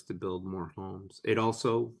enables us to build more homes. It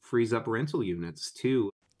also frees up rental units, too.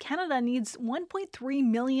 Canada needs 1.3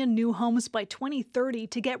 million new homes by 2030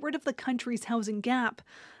 to get rid of the country's housing gap.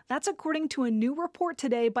 That's according to a new report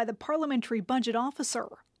today by the Parliamentary Budget Officer.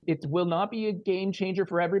 It will not be a game changer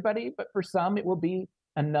for everybody, but for some it will be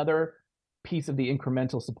another piece of the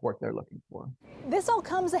incremental support they're looking for. This all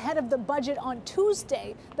comes ahead of the budget on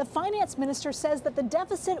Tuesday. The finance minister says that the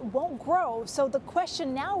deficit won't grow, so the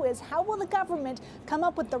question now is how will the government come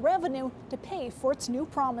up with the revenue to pay for its new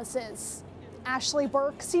promises? Ashley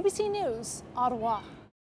Burke, CBC News, Ottawa.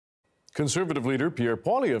 Conservative leader Pierre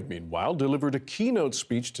Poilievre, meanwhile, delivered a keynote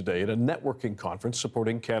speech today at a networking conference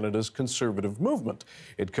supporting Canada's Conservative movement.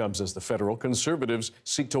 It comes as the federal Conservatives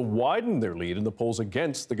seek to widen their lead in the polls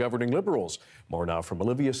against the governing Liberals. More now from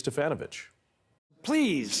Olivia Stefanovich.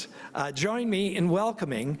 Please join me in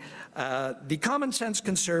welcoming the common sense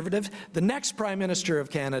Conservative, the next Prime Minister of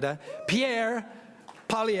Canada, Pierre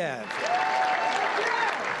Poilievre.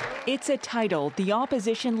 It's a title the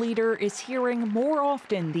opposition leader is hearing more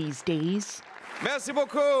often these days. Merci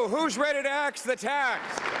beaucoup. Who's ready to axe the tax?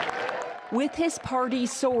 With his party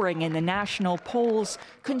soaring in the national polls,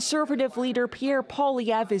 Conservative leader Pierre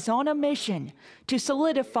Poilievre is on a mission to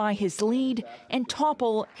solidify his lead and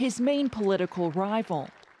topple his main political rival.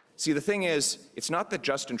 See, the thing is, it's not that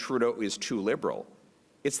Justin Trudeau is too liberal.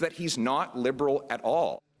 It's that he's not liberal at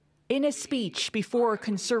all. In a speech before a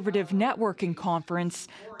Conservative networking conference,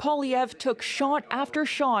 Poilievre took shot after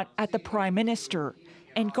shot at the Prime Minister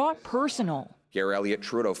and got personal. Pierre Elliott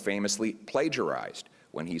Trudeau famously plagiarized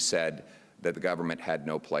when he said that the government had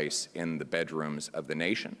no place in the bedrooms of the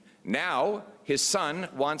nation. Now, his son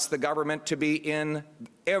wants the government to be in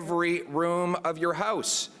every room of your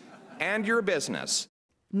house and your business.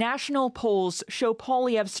 National polls show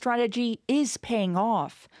Poilievre's strategy is paying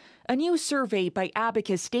off. A new survey by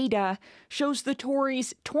Abacus Data shows the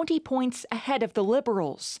Tories 20 points ahead of the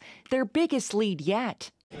Liberals, their biggest lead yet.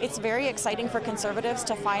 It's very exciting for Conservatives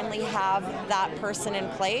to finally have that person in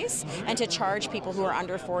place and to charge people who are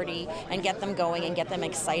under 40 and get them going and get them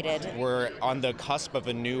excited. We're on the cusp of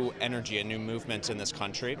a new energy, a new movement in this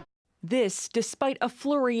country. This despite a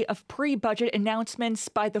flurry of pre-budget announcements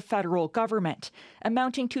by the federal government,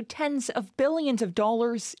 amounting to tens of billions of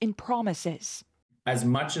dollars in promises. As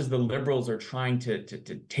much as the Liberals are trying to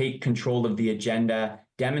take control of the agenda,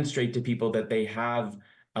 demonstrate to people that they have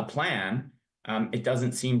a plan, it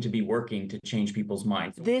doesn't seem to be working to change people's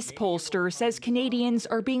minds. This pollster says Canadians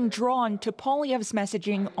are being drawn to Poilievre's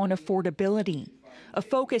messaging on affordability, a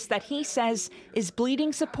focus that he says is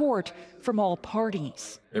bleeding support from all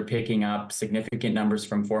parties. They're picking up significant numbers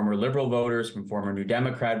from former Liberal voters, from former New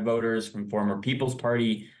Democrat voters, from former People's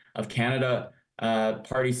Party of Canada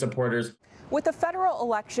party supporters. With the federal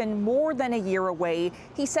election more than a year away,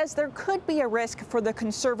 he says there could be a risk for the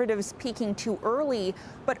Conservatives peaking too early,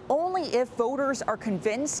 but only if voters are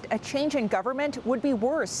convinced a change in government would be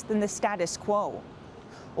worse than the status quo.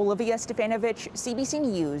 Olivia Stefanovich, CBC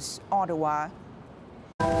News, Ottawa.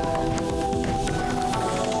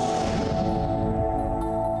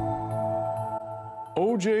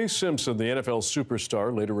 O.J. Simpson, the NFL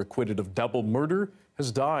superstar, later acquitted of double murder,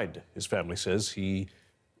 has died. His family says he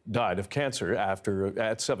died of cancer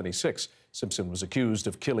at 76. Simpson was accused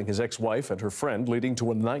of killing his ex-wife and her friend, leading to a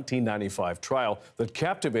 1995 trial that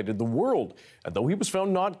captivated the world. And though he was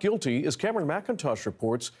found not guilty, as Cameron McIntosh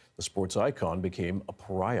reports, the sports icon became a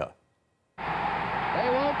pariah. They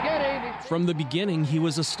won't get him. From the beginning, he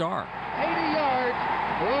was a star. 80 yards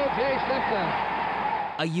for O.J. Simpson.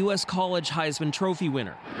 A U.S. College Heisman Trophy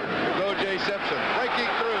winner. O.J. Simpson breaking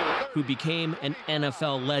through. Who became an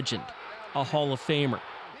NFL legend, a Hall of Famer.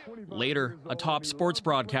 Later, a top sports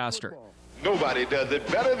broadcaster. Nobody does it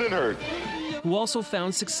better than her. Who also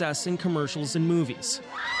found success in commercials and movies.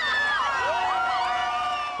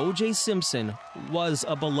 O.J. Simpson was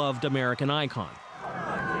a beloved American icon.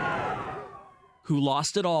 Who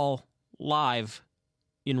lost it all live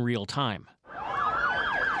in real time.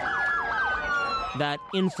 That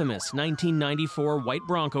infamous 1994 white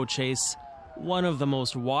Bronco chase, one of the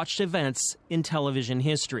most watched events in television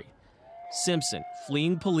history. Simpson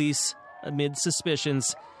fleeing police amid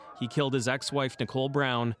suspicions. He killed his ex-wife Nicole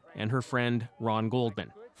Brown and her friend Ron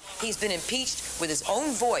Goldman. He's been impeached with his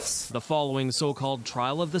own voice. The following so-called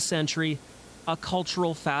trial of the century, a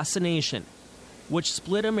cultural fascination, which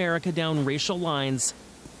split America down racial lines,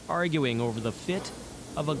 arguing over the fit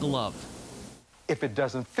of a glove. If it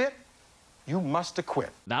doesn't fit, you must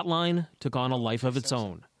acquit. That line took on a life of its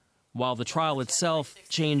own. while the trial itself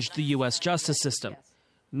changed the U.S. justice system,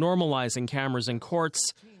 normalizing cameras in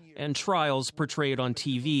courts and trials portrayed on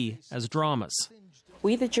TV as dramas.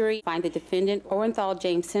 We, the jury, find the defendant, Orenthal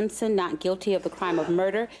James Simpson, not guilty of the crime of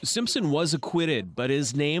murder. Simpson was acquitted, but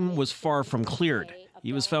his name was far from cleared.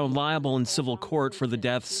 He was found liable in civil court for the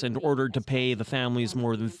deaths and ordered to pay the families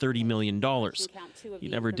more than $30 million. He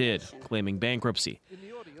never did, claiming bankruptcy.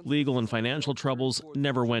 Legal and financial troubles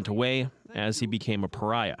never went away as he became a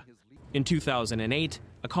pariah. In 2008,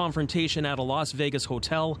 a confrontation at a Las Vegas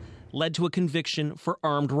hotel led to a conviction for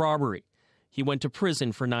armed robbery. He went to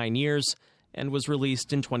prison for 9 years and was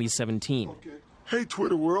released in 2017. Hey,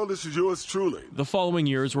 Twitter world, this is yours truly. The following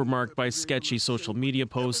years were marked by sketchy social media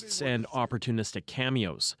posts and opportunistic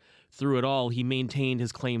cameos. Through it all, he maintained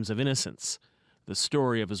his claims of innocence. The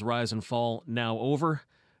story of his rise and fall, now over,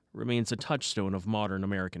 remains a touchstone of modern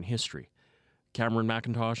American history. Cameron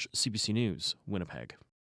McIntosh, CBC News, Winnipeg.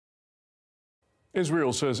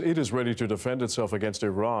 Israel says it is ready to defend itself against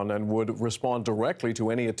Iran and would respond directly to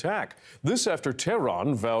any attack. This after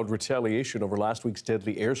Tehran vowed retaliation over last week's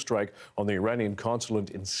deadly airstrike on the Iranian consulate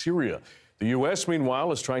in Syria. The U.S.,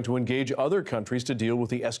 meanwhile, is trying to engage other countries to deal with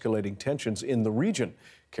the escalating tensions in the region.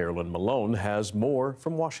 Carolyn Malone has more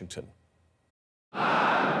from Washington.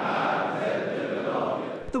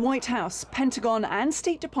 The White House, Pentagon and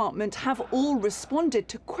State Department have all responded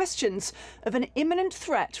to questions of an imminent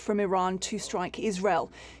threat from Iran to strike Israel,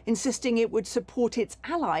 insisting it would support its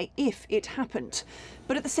ally if it happened.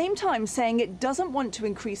 But at the same time saying it doesn't want to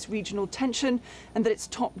increase regional tension and that its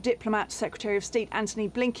top diplomat, Secretary of State Antony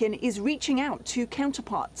Blinken, is reaching out to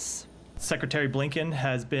counterparts. Secretary Blinken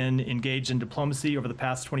has been engaged in diplomacy over the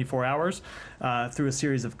past 24 hours through a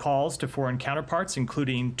series of calls to foreign counterparts,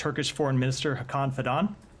 including Turkish Foreign Minister Hakan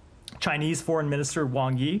Fidan, Chinese Foreign Minister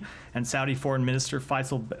Wang Yi, and Saudi Foreign Minister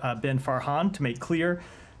Faisal bin Farhan to make clear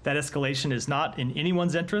that escalation is not in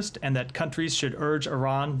anyone's interest and that countries should urge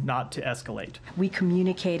Iran not to escalate. We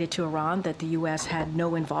communicated to Iran that the U.S. had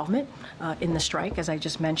no involvement in the strike, as I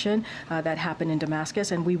just mentioned, that happened in Damascus,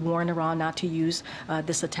 and we warned Iran not to use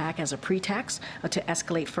this attack as a pretext to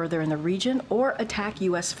escalate further in the region or attack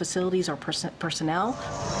U.S. facilities or personnel.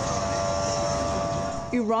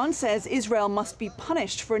 Iran says Israel must be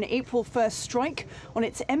punished for an April 1st strike on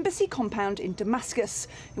its embassy compound in Damascus,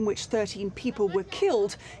 in which 13 people were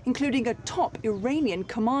killed, including a top Iranian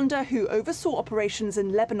commander who oversaw operations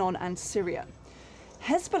in Lebanon and Syria.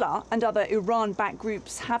 Hezbollah and other Iran-backed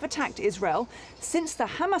groups have attacked Israel since the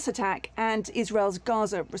Hamas attack and Israel's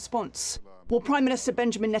Gaza response. While Prime Minister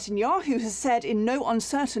Benjamin Netanyahu has said in no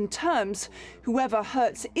uncertain terms, whoever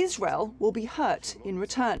hurts Israel will be hurt in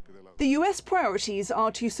return. The US priorities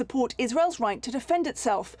are to support Israel's right to defend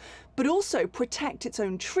itself, but also protect its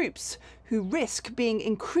own troops, who risk being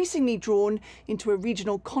increasingly drawn into a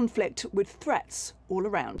regional conflict with threats all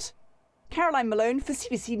around. Caroline Malone for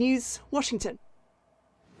CBC News, Washington.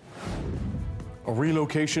 A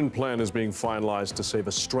relocation plan is being finalized to save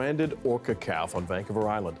a stranded orca calf on Vancouver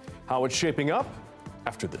Island. How it's shaping up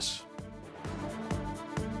after this.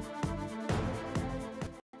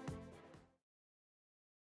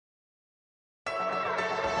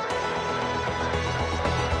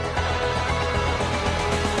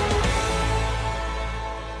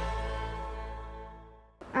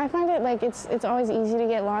 I find it like it's always easy to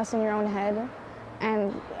get lost in your own head,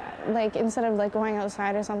 and like instead of like going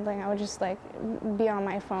outside or something, I would just like be on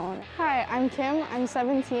my phone. Hi, I'm Kim, I'm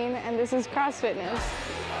 17, and this is Cross Fitness.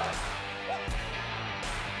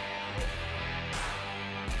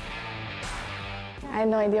 I had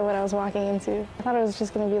no idea what I was walking into. I thought it was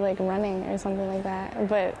just gonna be like running or something like that,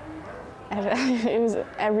 but it was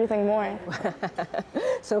everything more.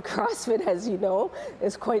 So CrossFit, as you know,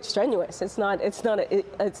 is quite strenuous. It's not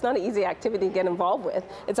an easy activity to get involved with.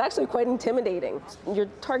 It's actually quite intimidating. You're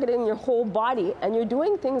targeting your whole body, and you're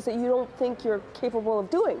doing things that you don't think you're capable of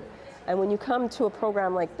doing. And when you come to a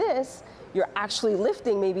program like this, you're actually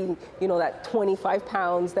lifting maybe, that 25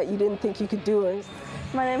 pounds that you didn't think you could do.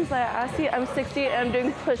 My name's Asi. I'm 60 and I'm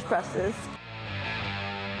doing push presses.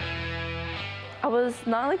 I was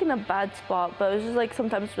not like in a bad spot, but I was just like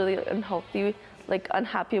sometimes really unhealthy, like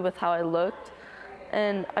unhappy with how I looked.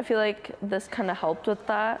 And I feel like this kind of helped with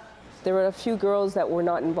that. There were a few girls that were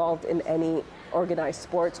not involved in any organized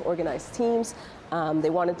sports, organized teams. They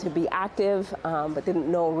wanted to be active, but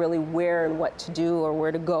didn't know really where and what to do or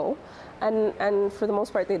where to go. And for the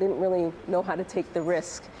most part, they didn't really know how to take the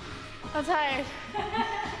risk. I'm tired.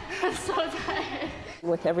 I'm so tired.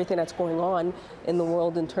 With everything that's going on in the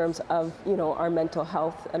world in terms of, our mental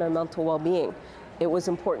health and our mental well-being, it was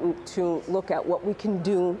important to look at what we can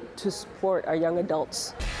do to support our young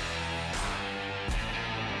adults.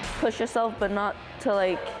 push yourself, but not to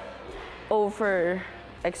like over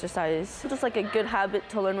exercise. Just like a good habit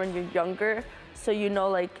to learn when you're younger, so you know,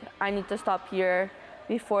 like, I need to stop here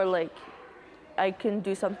before like I can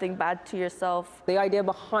do something bad to yourself. The idea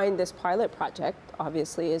behind this pilot project,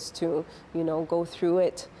 obviously, is to, go through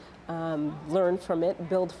it, learn from it,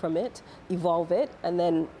 build from it, evolve it, and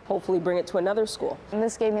then hopefully bring it to another school. And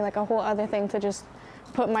this gave me like a whole other thing to just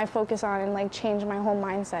put my focus on and like change my whole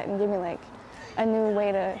mindset and give me like a new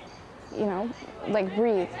way to, like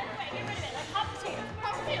breathe.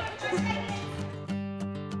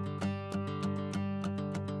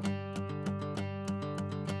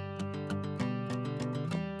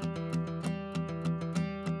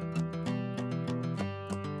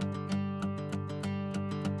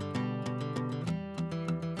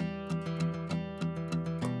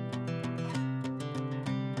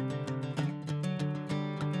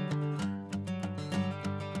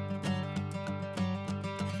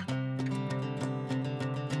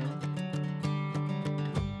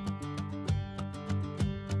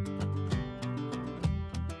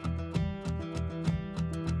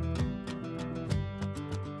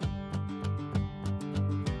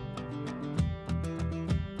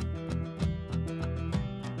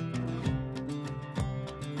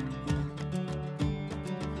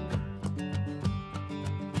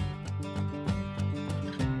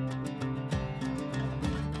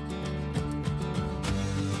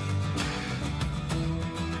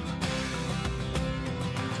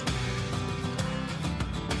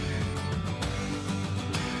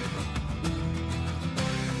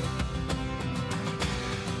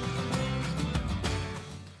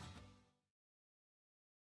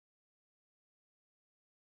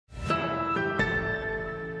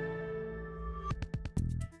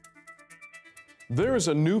 There is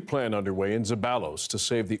a new plan underway in Zabalos to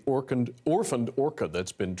save the orphaned orca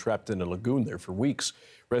that's been trapped in a lagoon there for weeks.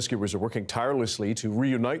 Rescuers are working tirelessly to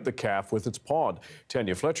reunite the calf with its pod.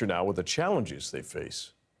 Tanya Fletcher now with the challenges they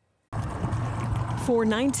face. For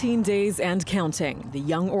 19 days and counting, the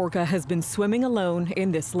young orca has been swimming alone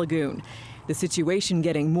in this lagoon. The situation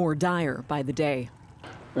getting more dire by the day.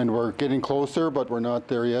 And we're getting closer, but we're not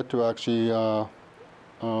there yet to actually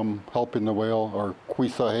helping the whale, or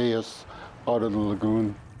Quisaheus, out of the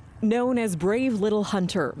lagoon. Known as Brave Little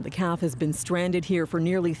Hunter, the calf has been stranded here for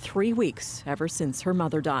nearly 3 weeks, ever since her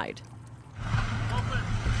mother died.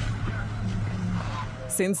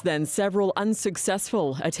 Since then, several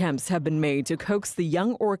unsuccessful attempts have been made to coax the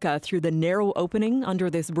young orca through the narrow opening under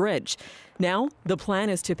this bridge. Now, the plan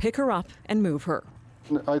is to pick her up and move her.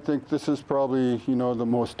 I think this is probably, the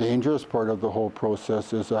most dangerous part of the whole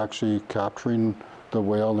process is actually capturing the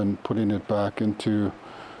whale and putting it back into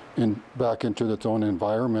its own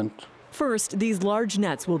environment. First, these large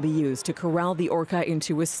nets will be used to corral the orca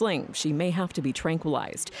into a sling. She may have to be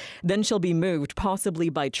tranquilized. Then she'll be moved, possibly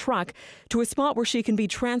by truck, to a spot where she can be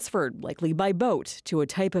transferred, likely by boat, to a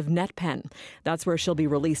type of net pen. That's where she'll be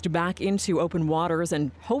released back into open waters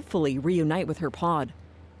and hopefully reunite with her pod.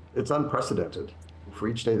 It's unprecedented. For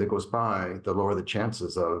each day that goes by, the lower the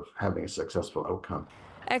chances of having a successful outcome.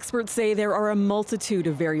 Experts say there are a multitude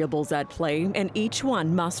of variables at play, and each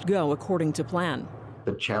one must go according to plan.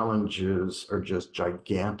 The challenges are just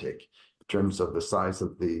gigantic in terms of the size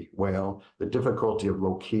of the whale, the difficulty of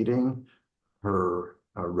locating her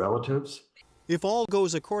relatives. If all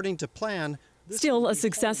goes according to plan, still, a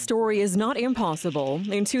success story is not impossible.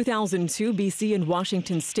 In 2002, BC and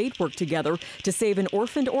Washington State worked together to save an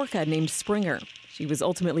orphaned orca named Springer. She was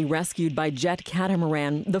ultimately rescued by Jet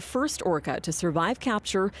Catamaran, the first orca to survive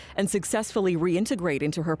capture and successfully reintegrate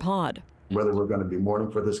into her pod. Whether we're going to be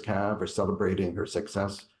mourning for this calf or celebrating her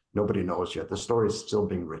success, nobody knows yet. The story is still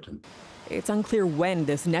being written. It's unclear when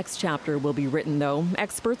this next chapter will be written, though.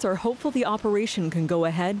 Experts are hopeful the operation can go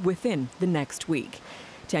ahead within the next week.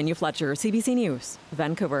 Tanya Fletcher, CBC News,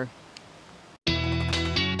 Vancouver.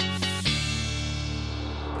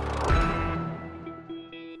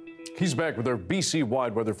 He's back with our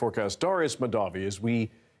BC-wide weather forecast. Darius Madavi, as we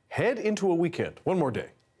head into a weekend. One more day.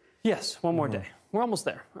 Yes, one more day. We're almost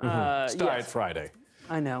there. It's Diet Friday.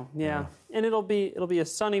 I know, yeah. And it'll be a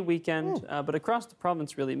sunny weekend, but across the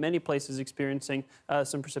province, really, many places experiencing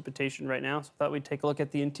some precipitation right now. So I thought we'd take a look at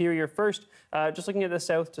the interior first. Just looking at the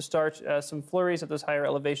south to start, some flurries at those higher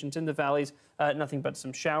elevations in the valleys. Nothing but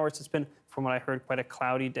some showers. It's been, from what I heard, quite a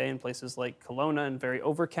cloudy day in places like Kelowna and very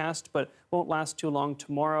overcast, but won't last too long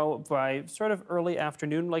tomorrow. By sort of early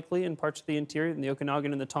afternoon, likely in parts of the interior, in the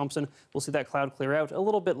Okanagan and the Thompson, we'll see that cloud clear out a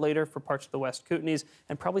little bit later for parts of the West Kootenays,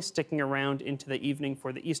 and probably sticking around into the evening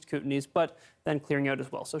for the East Kootenays, but then clearing out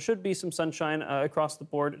as well. So should be some sunshine across the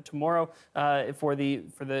board tomorrow. For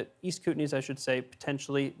the East Kootenays, I should say,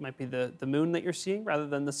 potentially might be the moon that you're seeing rather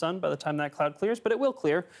than the sun by the time that cloud clears, but it will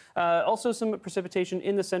clear. Also some precipitation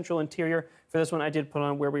in the central interior. For this one, I did put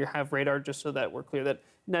on where we have radar just so that we're clear that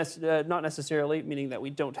not necessarily, meaning that we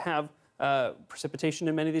don't have precipitation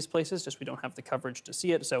in many of these places, just we don't have the coverage to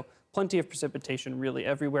see it. So plenty of precipitation really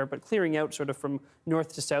everywhere, but clearing out sort of from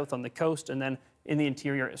north to south on the coast and then in the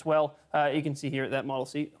interior as well. You can see here that Model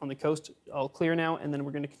C on the coast all clear now, and then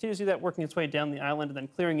we're going to continue to see that working its way down the island and then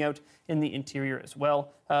clearing out in the interior as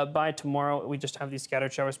well. By tomorrow, we just have these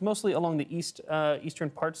scattered showers mostly along the eastern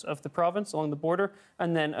parts of the province, along the border,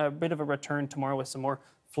 and then a bit of a return tomorrow with some more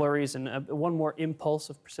flurries and one more impulse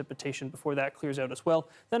of precipitation before that clears out as well.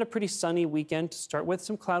 Then a pretty sunny weekend to start with.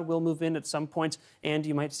 Some cloud will move in at some points, and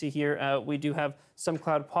you might see here we do have some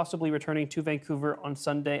cloud possibly returning to Vancouver on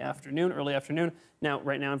Sunday afternoon, early afternoon. Now,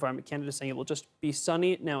 right now, Environment Canada is saying it will just be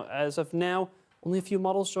sunny. Now, as of now, only a few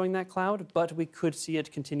models showing that cloud, but we could see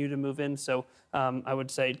it continue to move in. So I would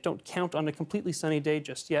say don't count on a completely sunny day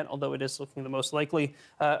just yet, although it is looking the most likely.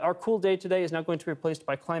 Our cool day today is now going to be replaced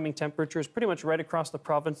by climbing temperatures pretty much right across the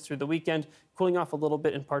province through the weekend, cooling off a little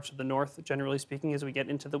bit in parts of the north, generally speaking, as we get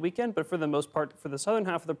into the weekend. But for the most part, for the southern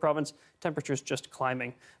half of the province, temperatures just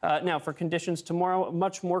climbing. Now, for conditions tomorrow,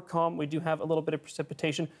 much more calm. We do have a little bit of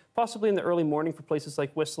precipitation, possibly in the early morning for places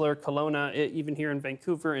like Whistler, Kelowna, even here in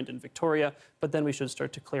Vancouver and in Victoria. But then we should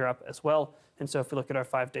start to clear up as well. And so if we look at our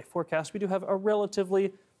 5-day forecast, we do have a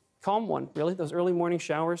relatively calm one, really. Those early morning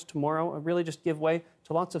showers tomorrow really just give way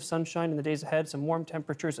to lots of sunshine in the days ahead, some warm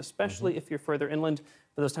temperatures, especially if you're further inland.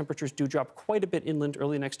 But those temperatures do drop quite a bit inland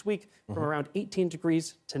early next week from around 18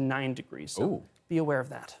 degrees to 9 degrees. So be aware of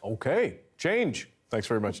that. Okay. Change. Thanks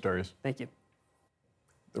very much, Darius. Thank you.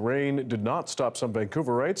 The rain did not stop some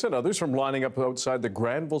Vancouverites and others from lining up outside the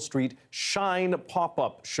Granville Street Shine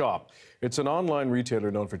pop-up shop. It's an online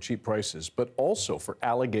retailer known for cheap prices, but also for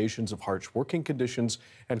allegations of harsh working conditions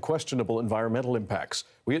and questionable environmental impacts.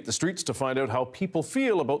 We hit the streets to find out how people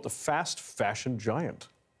feel about the fast fashion giant.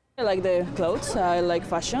 I like the clothes, I like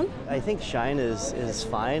fashion. I think Shine is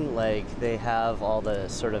fine. Like, they have all the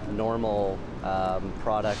sort of normal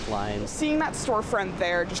product lines. Seeing that storefront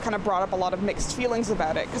there just kind of brought up a lot of mixed feelings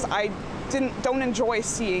about it, because I don't enjoy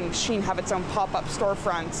seeing Shein have its own pop-up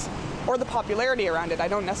storefronts or the popularity around it. I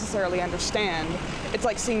don't necessarily understand. It's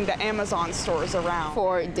like seeing the Amazon stores around.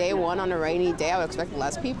 For day one on a rainy day, I would expect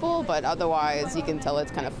less people, but otherwise you can tell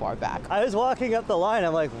it's kind of far back. I was walking up the line,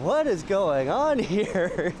 I'm like, what is going on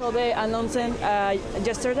here? So they announced it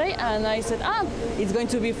yesterday, and I said, it's going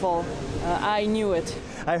to be full. I knew it.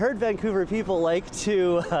 I heard Vancouver people like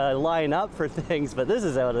to line up for things, but this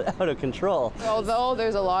is out of control. Although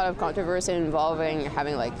there's a lot of controversy involving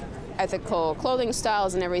having like ethical clothing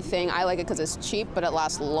styles and everything, I like it because it's cheap, but it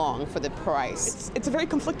lasts long for the price. It's a very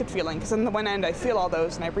conflicted feeling, because on the one end I feel all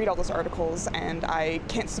those and I read all those articles and I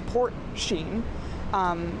can't support Shein,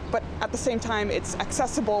 but at the same time it's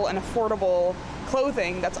accessible and affordable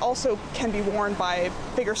clothing that's also can be worn by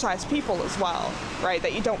bigger sized people as well, right,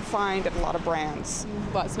 that you don't find at a lot of brands.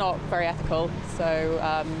 But it's not very ethical,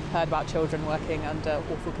 so heard about children working under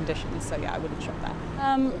awful conditions, so yeah, I wouldn't shop there.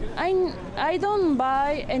 I don't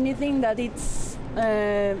buy anything that it's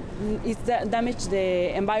damage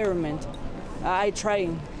the environment. I try.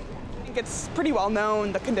 I think it's pretty well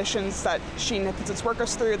known the conditions that Shein puts its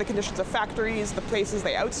workers through, the conditions of factories, the places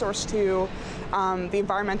they outsource to, the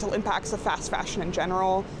environmental impacts of fast fashion in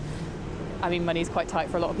general. I mean, money's quite tight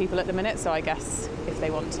for a lot of people at the minute, so I guess if they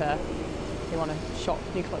want to shop,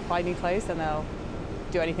 buy new clothes, then they'll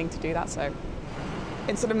do anything to do that. So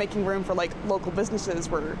instead of making room for like local businesses,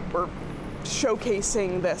 we're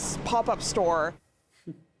showcasing this pop-up store.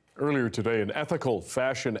 Earlier today, an ethical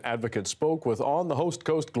fashion advocate spoke with On the Host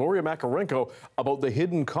Coast Gloria Makarenko about the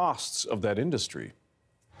hidden costs of that industry.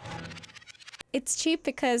 It's cheap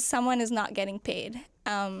because someone is not getting paid.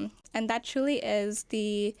 And that truly is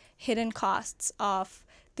the hidden costs of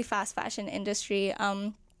the fast fashion industry.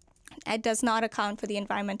 It does not account for the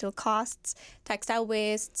environmental costs. Textile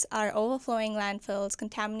wastes are overflowing landfills,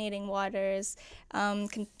 contaminating waters.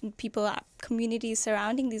 Communities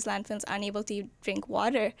surrounding these landfills aren't able to drink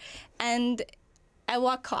water. And at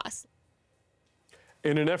what cost?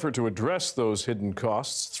 In an effort to address those hidden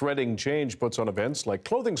costs, Threading Change puts on events like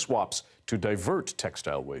clothing swaps to divert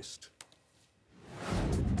textile waste.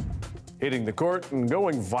 Hitting the court and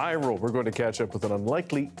going viral, we're going to catch up with an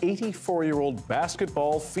unlikely 84-year-old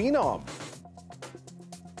basketball phenom.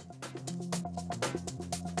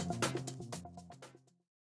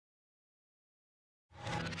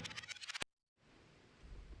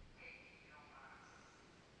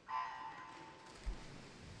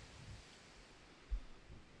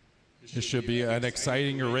 It should be an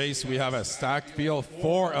exciting race. We have a stacked field.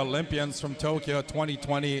 4 Olympians from Tokyo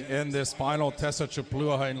 2020 in this final. Tessa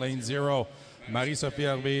Chiplua in lane 0, Marie-Sophie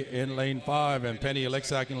Hervé in lane 5, and Penny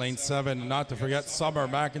Alexiak in lane 7. And not to forget Summer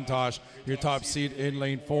McIntosh, your top seed in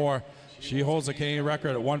lane 4. She holds a Canadian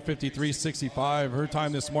record at 1:53.65. Her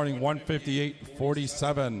time this morning,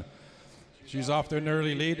 1:58.47. She's off to an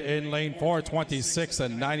early lead in lane 4,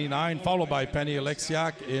 26:99, followed by Penny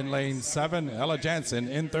Alexiak in lane 7, Ella Jansen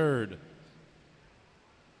in 3rd.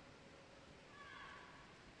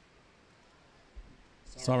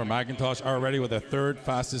 Summer McIntosh already with the 3rd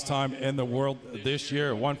fastest time in the world this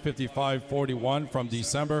year, 1:55.41 from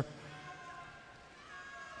December.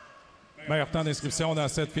 Meilleur temps d'inscription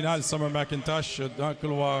dans cette finale, Summer McIntosh dans le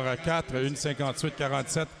couloir 4,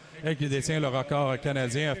 1:58.47. Elle qui détient le record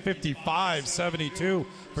canadien, 55.72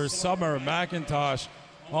 for Summer McIntosh.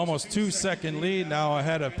 Almost 2-second lead now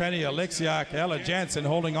ahead of Penny Alexiak. Ella Jansen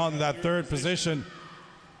holding on to that 3rd position.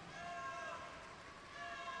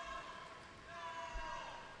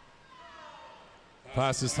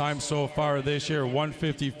 Fastest time so far this year,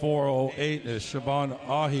 1:54.08 is Siobhan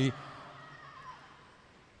Ahi.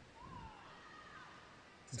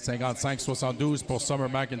 55.72 pour Summer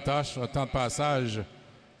McIntosh. Le temps de passage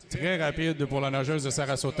très rapide pour la nageuse de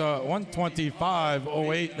Sarasota.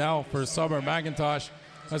 1:25.08 now for Summer McIntosh.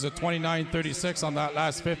 Has a 29.36 on that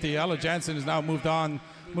last 50. Ella Jansen has now moved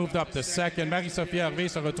up to 2nd. Marie-Sophie Hervé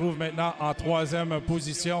se retrouve maintenant en 3e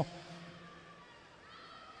position.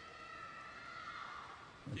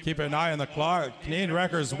 Keep an eye on the clock. Canadian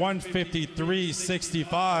record is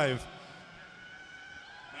 1:53.65.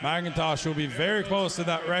 McIntosh will be very close to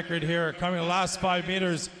that record here. Coming the last 5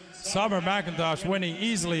 meters, Summer McIntosh winning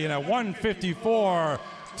easily in a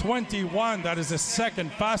 1:54.21. That is the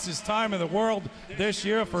 2nd fastest time in the world this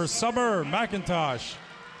year for Summer McIntosh.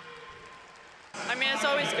 I mean, it's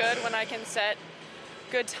always good when I can set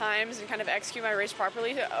good times and kind of execute my race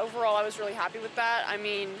properly. Overall, I was really happy with that. I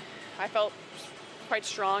mean, I felt quite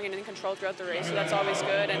strong and in control throughout the race, so that's always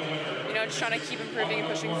good. And, you know, just trying to keep improving and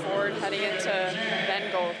pushing forward, heading into the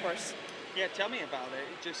end goal, of course. Yeah, tell me about it.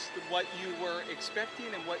 Just what you were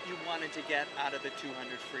expecting and what you wanted to get out of the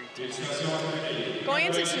 200 free team. Going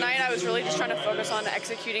into tonight, I was really just trying to focus on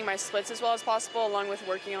executing my splits as well as possible, along with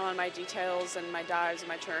working on my details and my dives and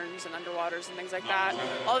my turns and underwaters and things like that.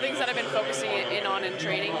 All the things that I've been focusing in on in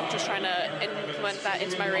training, just trying to implement that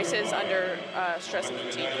into my races under stress and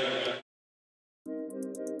fatigue.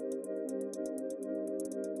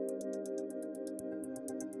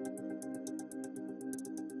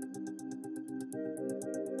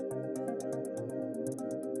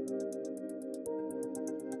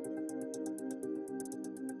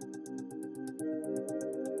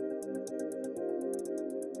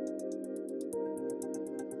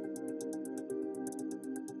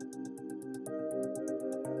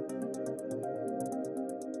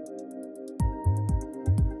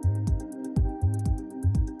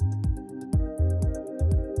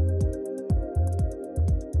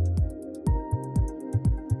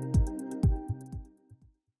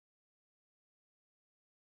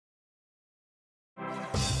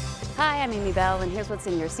 Hi, I'm Amy Bell, and here's what's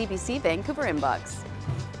in your CBC Vancouver inbox.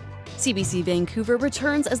 CBC Vancouver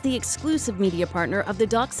returns as the exclusive media partner of the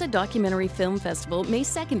Doxa Documentary Film Festival May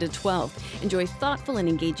 2nd to 12th. Enjoy thoughtful and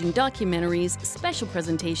engaging documentaries, special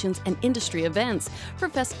presentations, and industry events. For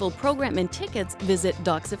festival program and tickets, visit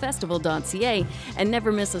doxafestival.ca and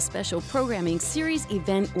never miss a special programming series,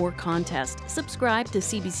 event, or contest. Subscribe to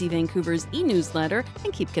CBC Vancouver's e-newsletter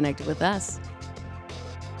and keep connected with us.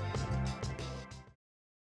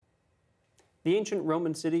 The ancient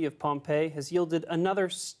Roman city of Pompeii has yielded another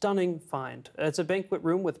stunning find. It's a banquet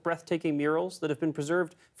room with breathtaking murals that have been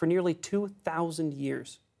preserved for nearly 2,000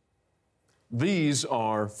 years. These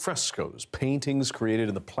are frescoes, paintings created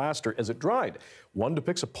in the plaster as it dried. One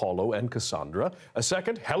depicts Apollo and Cassandra, a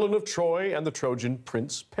second, Helen of Troy and the Trojan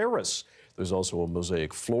Prince Paris. There's also a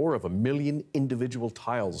mosaic floor of 1 million individual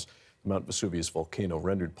tiles. The Mount Vesuvius volcano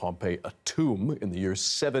rendered Pompeii a tomb in the year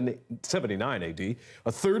 79 AD.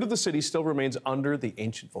 A third of the city still remains under the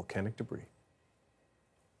ancient volcanic debris.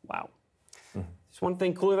 Wow. There's one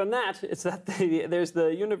thing cooler than that. It's that there's the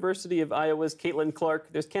University of Iowa's Caitlin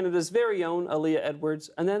Clark, there's Canada's very own Aaliyah Edwards,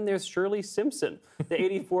 and then there's Shirley Simpson. The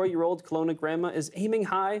 84-year-old Kelowna grandma is aiming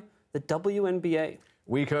high, the WNBA.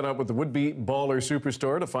 We caught up with the would-be baller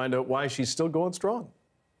superstar to find out why she's still going strong.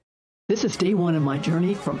 This is day one of my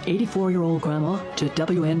journey from 84-year-old grandma to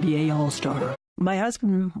WNBA All-Star. My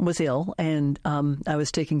husband was ill, and I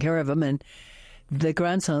was taking care of him, and the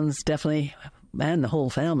grandsons definitely, and the whole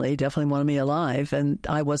family, definitely wanted me alive, and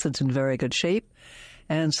I wasn't in very good shape.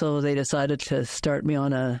 And so they decided to start me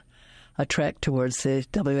on a a trek towards the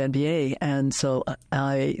WNBA, and so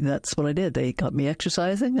that's what I did. They got me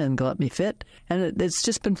exercising and got me fit, and it's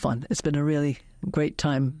just been fun. It's been a really great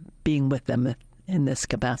time being with them in this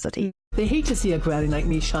capacity. They hate to see a graddie like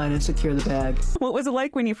me shine and secure the bag. What was it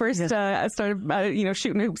like when you first started,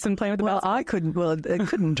 shooting hoops and playing with the ball? I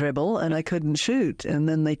couldn't dribble and I couldn't shoot. And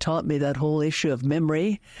then they taught me that whole issue of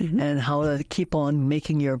memory and how to keep on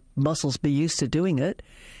making your muscles be used to doing it.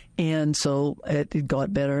 And so it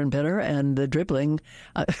got better and better. And the dribbling,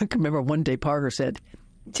 I can remember one day Parker said,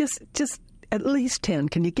 just at least 10.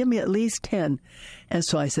 Can you give me at least 10? And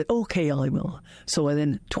so I said, okay, I will. So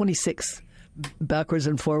then 26 backwards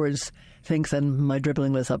and forwards things, and my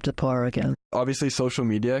dribbling was up to par again. Obviously, social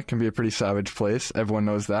media can be a pretty savage place. Everyone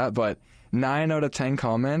knows that. But 9 out of 10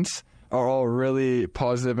 comments are all really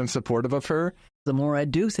positive and supportive of her. The more I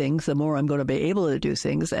do things, the more I'm going to be able to do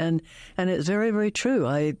things. And it's very, very true.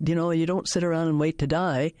 You don't sit around and wait to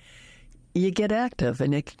die. You get active,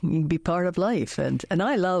 and it can be part of life. And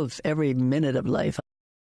I love every minute of life.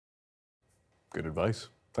 Good advice.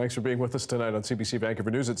 Thanks for being with us tonight on CBC Vancouver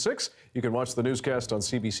News at 6. You can watch the newscast on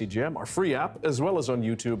CBC Gem, our free app, as well as on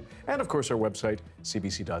YouTube, and of course our website,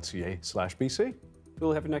 cbc.ca/BC.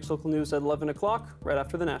 We'll have your next local news at 11 o'clock, right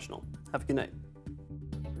after the National. Have a good night.